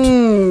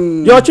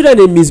build. Your children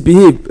dey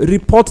misbehave,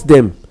 report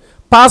them.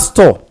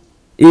 Pastor,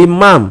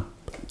 imam,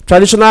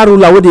 traditional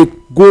ruler wey dey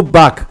go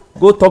back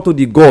go talk to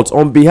the gods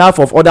on behalf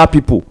of other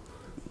people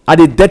at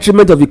the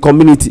detriment of the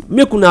community,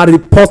 make una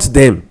report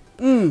them.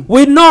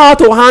 We know how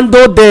to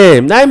handle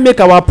them. Na make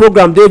our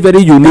program dey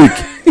very unique.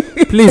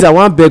 Please, I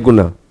wan beg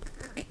una,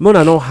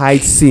 una no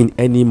hide sin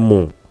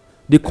anymore.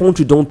 The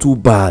country don too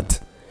bad.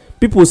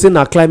 People say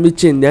na climate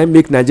change na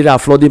make Nigeria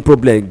flooding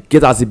problem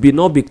get as e be.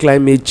 No be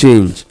climate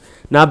change,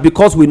 na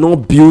because we no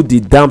build the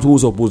dams we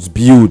suppose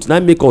build na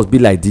make us be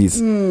like this.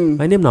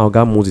 My name na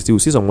Oga Moses. We will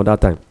see some other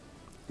time.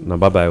 Na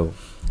bye bye.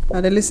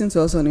 And they listen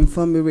to us on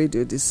Inform Me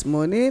Radio this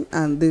morning,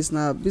 and this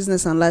now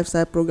business and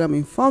lifestyle program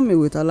Inform Me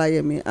with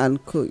Olayemi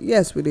and Co.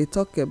 Yes, we dey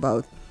talk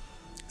about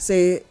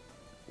say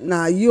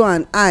now you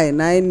and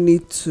I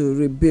need to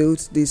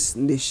rebuild this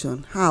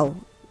nation. How?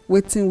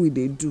 Wetin we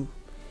dey do?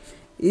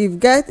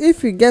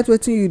 If you get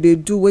wetin you dey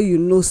do wey you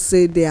know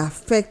say dey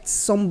affect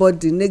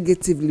somebody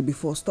negatively,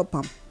 before stop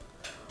am,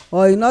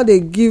 or you no dey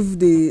give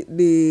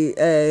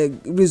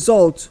the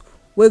result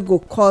wey go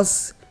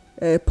cause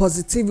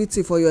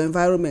positivity for your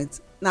environment.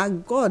 Na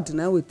God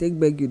na we take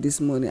beg you this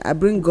morning. I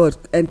bring God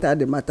enter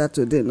the matter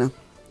today now.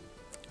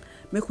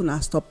 Make una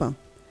stop am,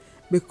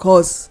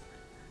 because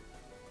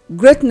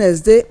greatness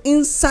dey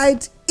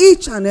inside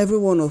each and every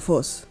one of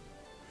us.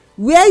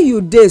 Where you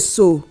dey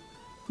so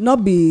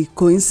not be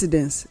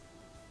coincidence.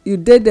 You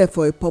dey there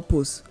for a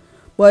purpose,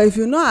 but if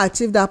you no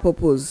achieve that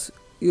purpose,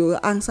 you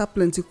answer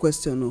plenty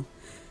question.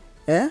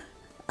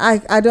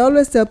 I dey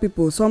always tell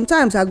people,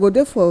 sometimes I go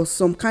there for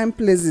some kind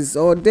places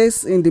or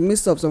days in the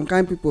midst of some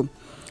kind people.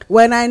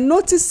 When I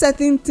notice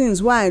certain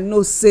things wey I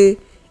know say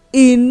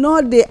e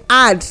no dey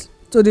add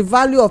to the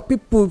value of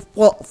people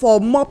for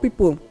more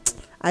people,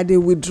 I dey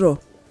withdraw,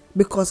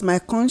 because my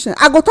conscience,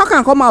 I go talk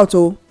and come out.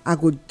 I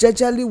go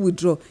jejely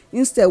withdraw,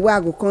 instead where I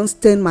go come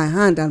stain my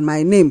hand and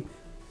my name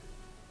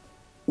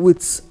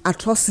with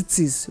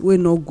atrocities wey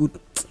no good,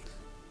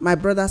 my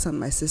brothers and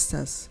my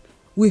sisters,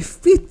 we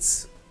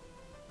fit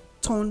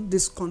turn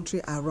this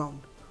country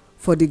around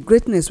for the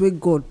greatness wey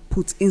God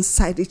put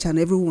inside each and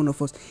every one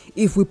of us.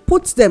 If we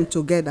put them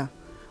together,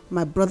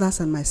 my brothers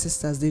and my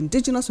sisters, the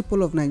indigenous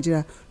people of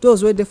Nigeria,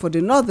 those wey dey for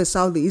the north, the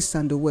south, the east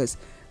and the west,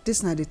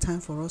 this na the time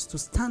for us to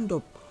stand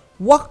up,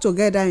 work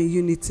together in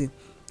unity,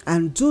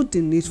 and do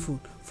the needful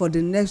for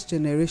the next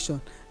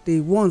generation,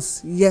 the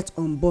ones yet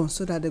unborn,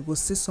 so that they go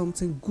see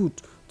something good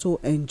to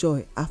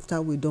enjoy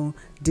after we don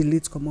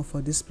delete comot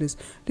for this place.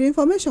 The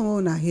information wey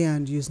una hear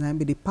and use na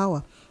be the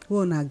power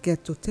wey una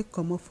get to take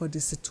comot for the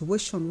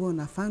situation wey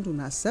una find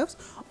una selves,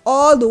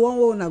 all the one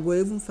wey una go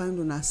even find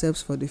una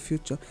selves for the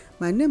future.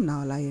 My name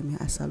na Olayemi.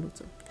 I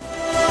salute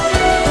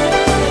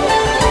you.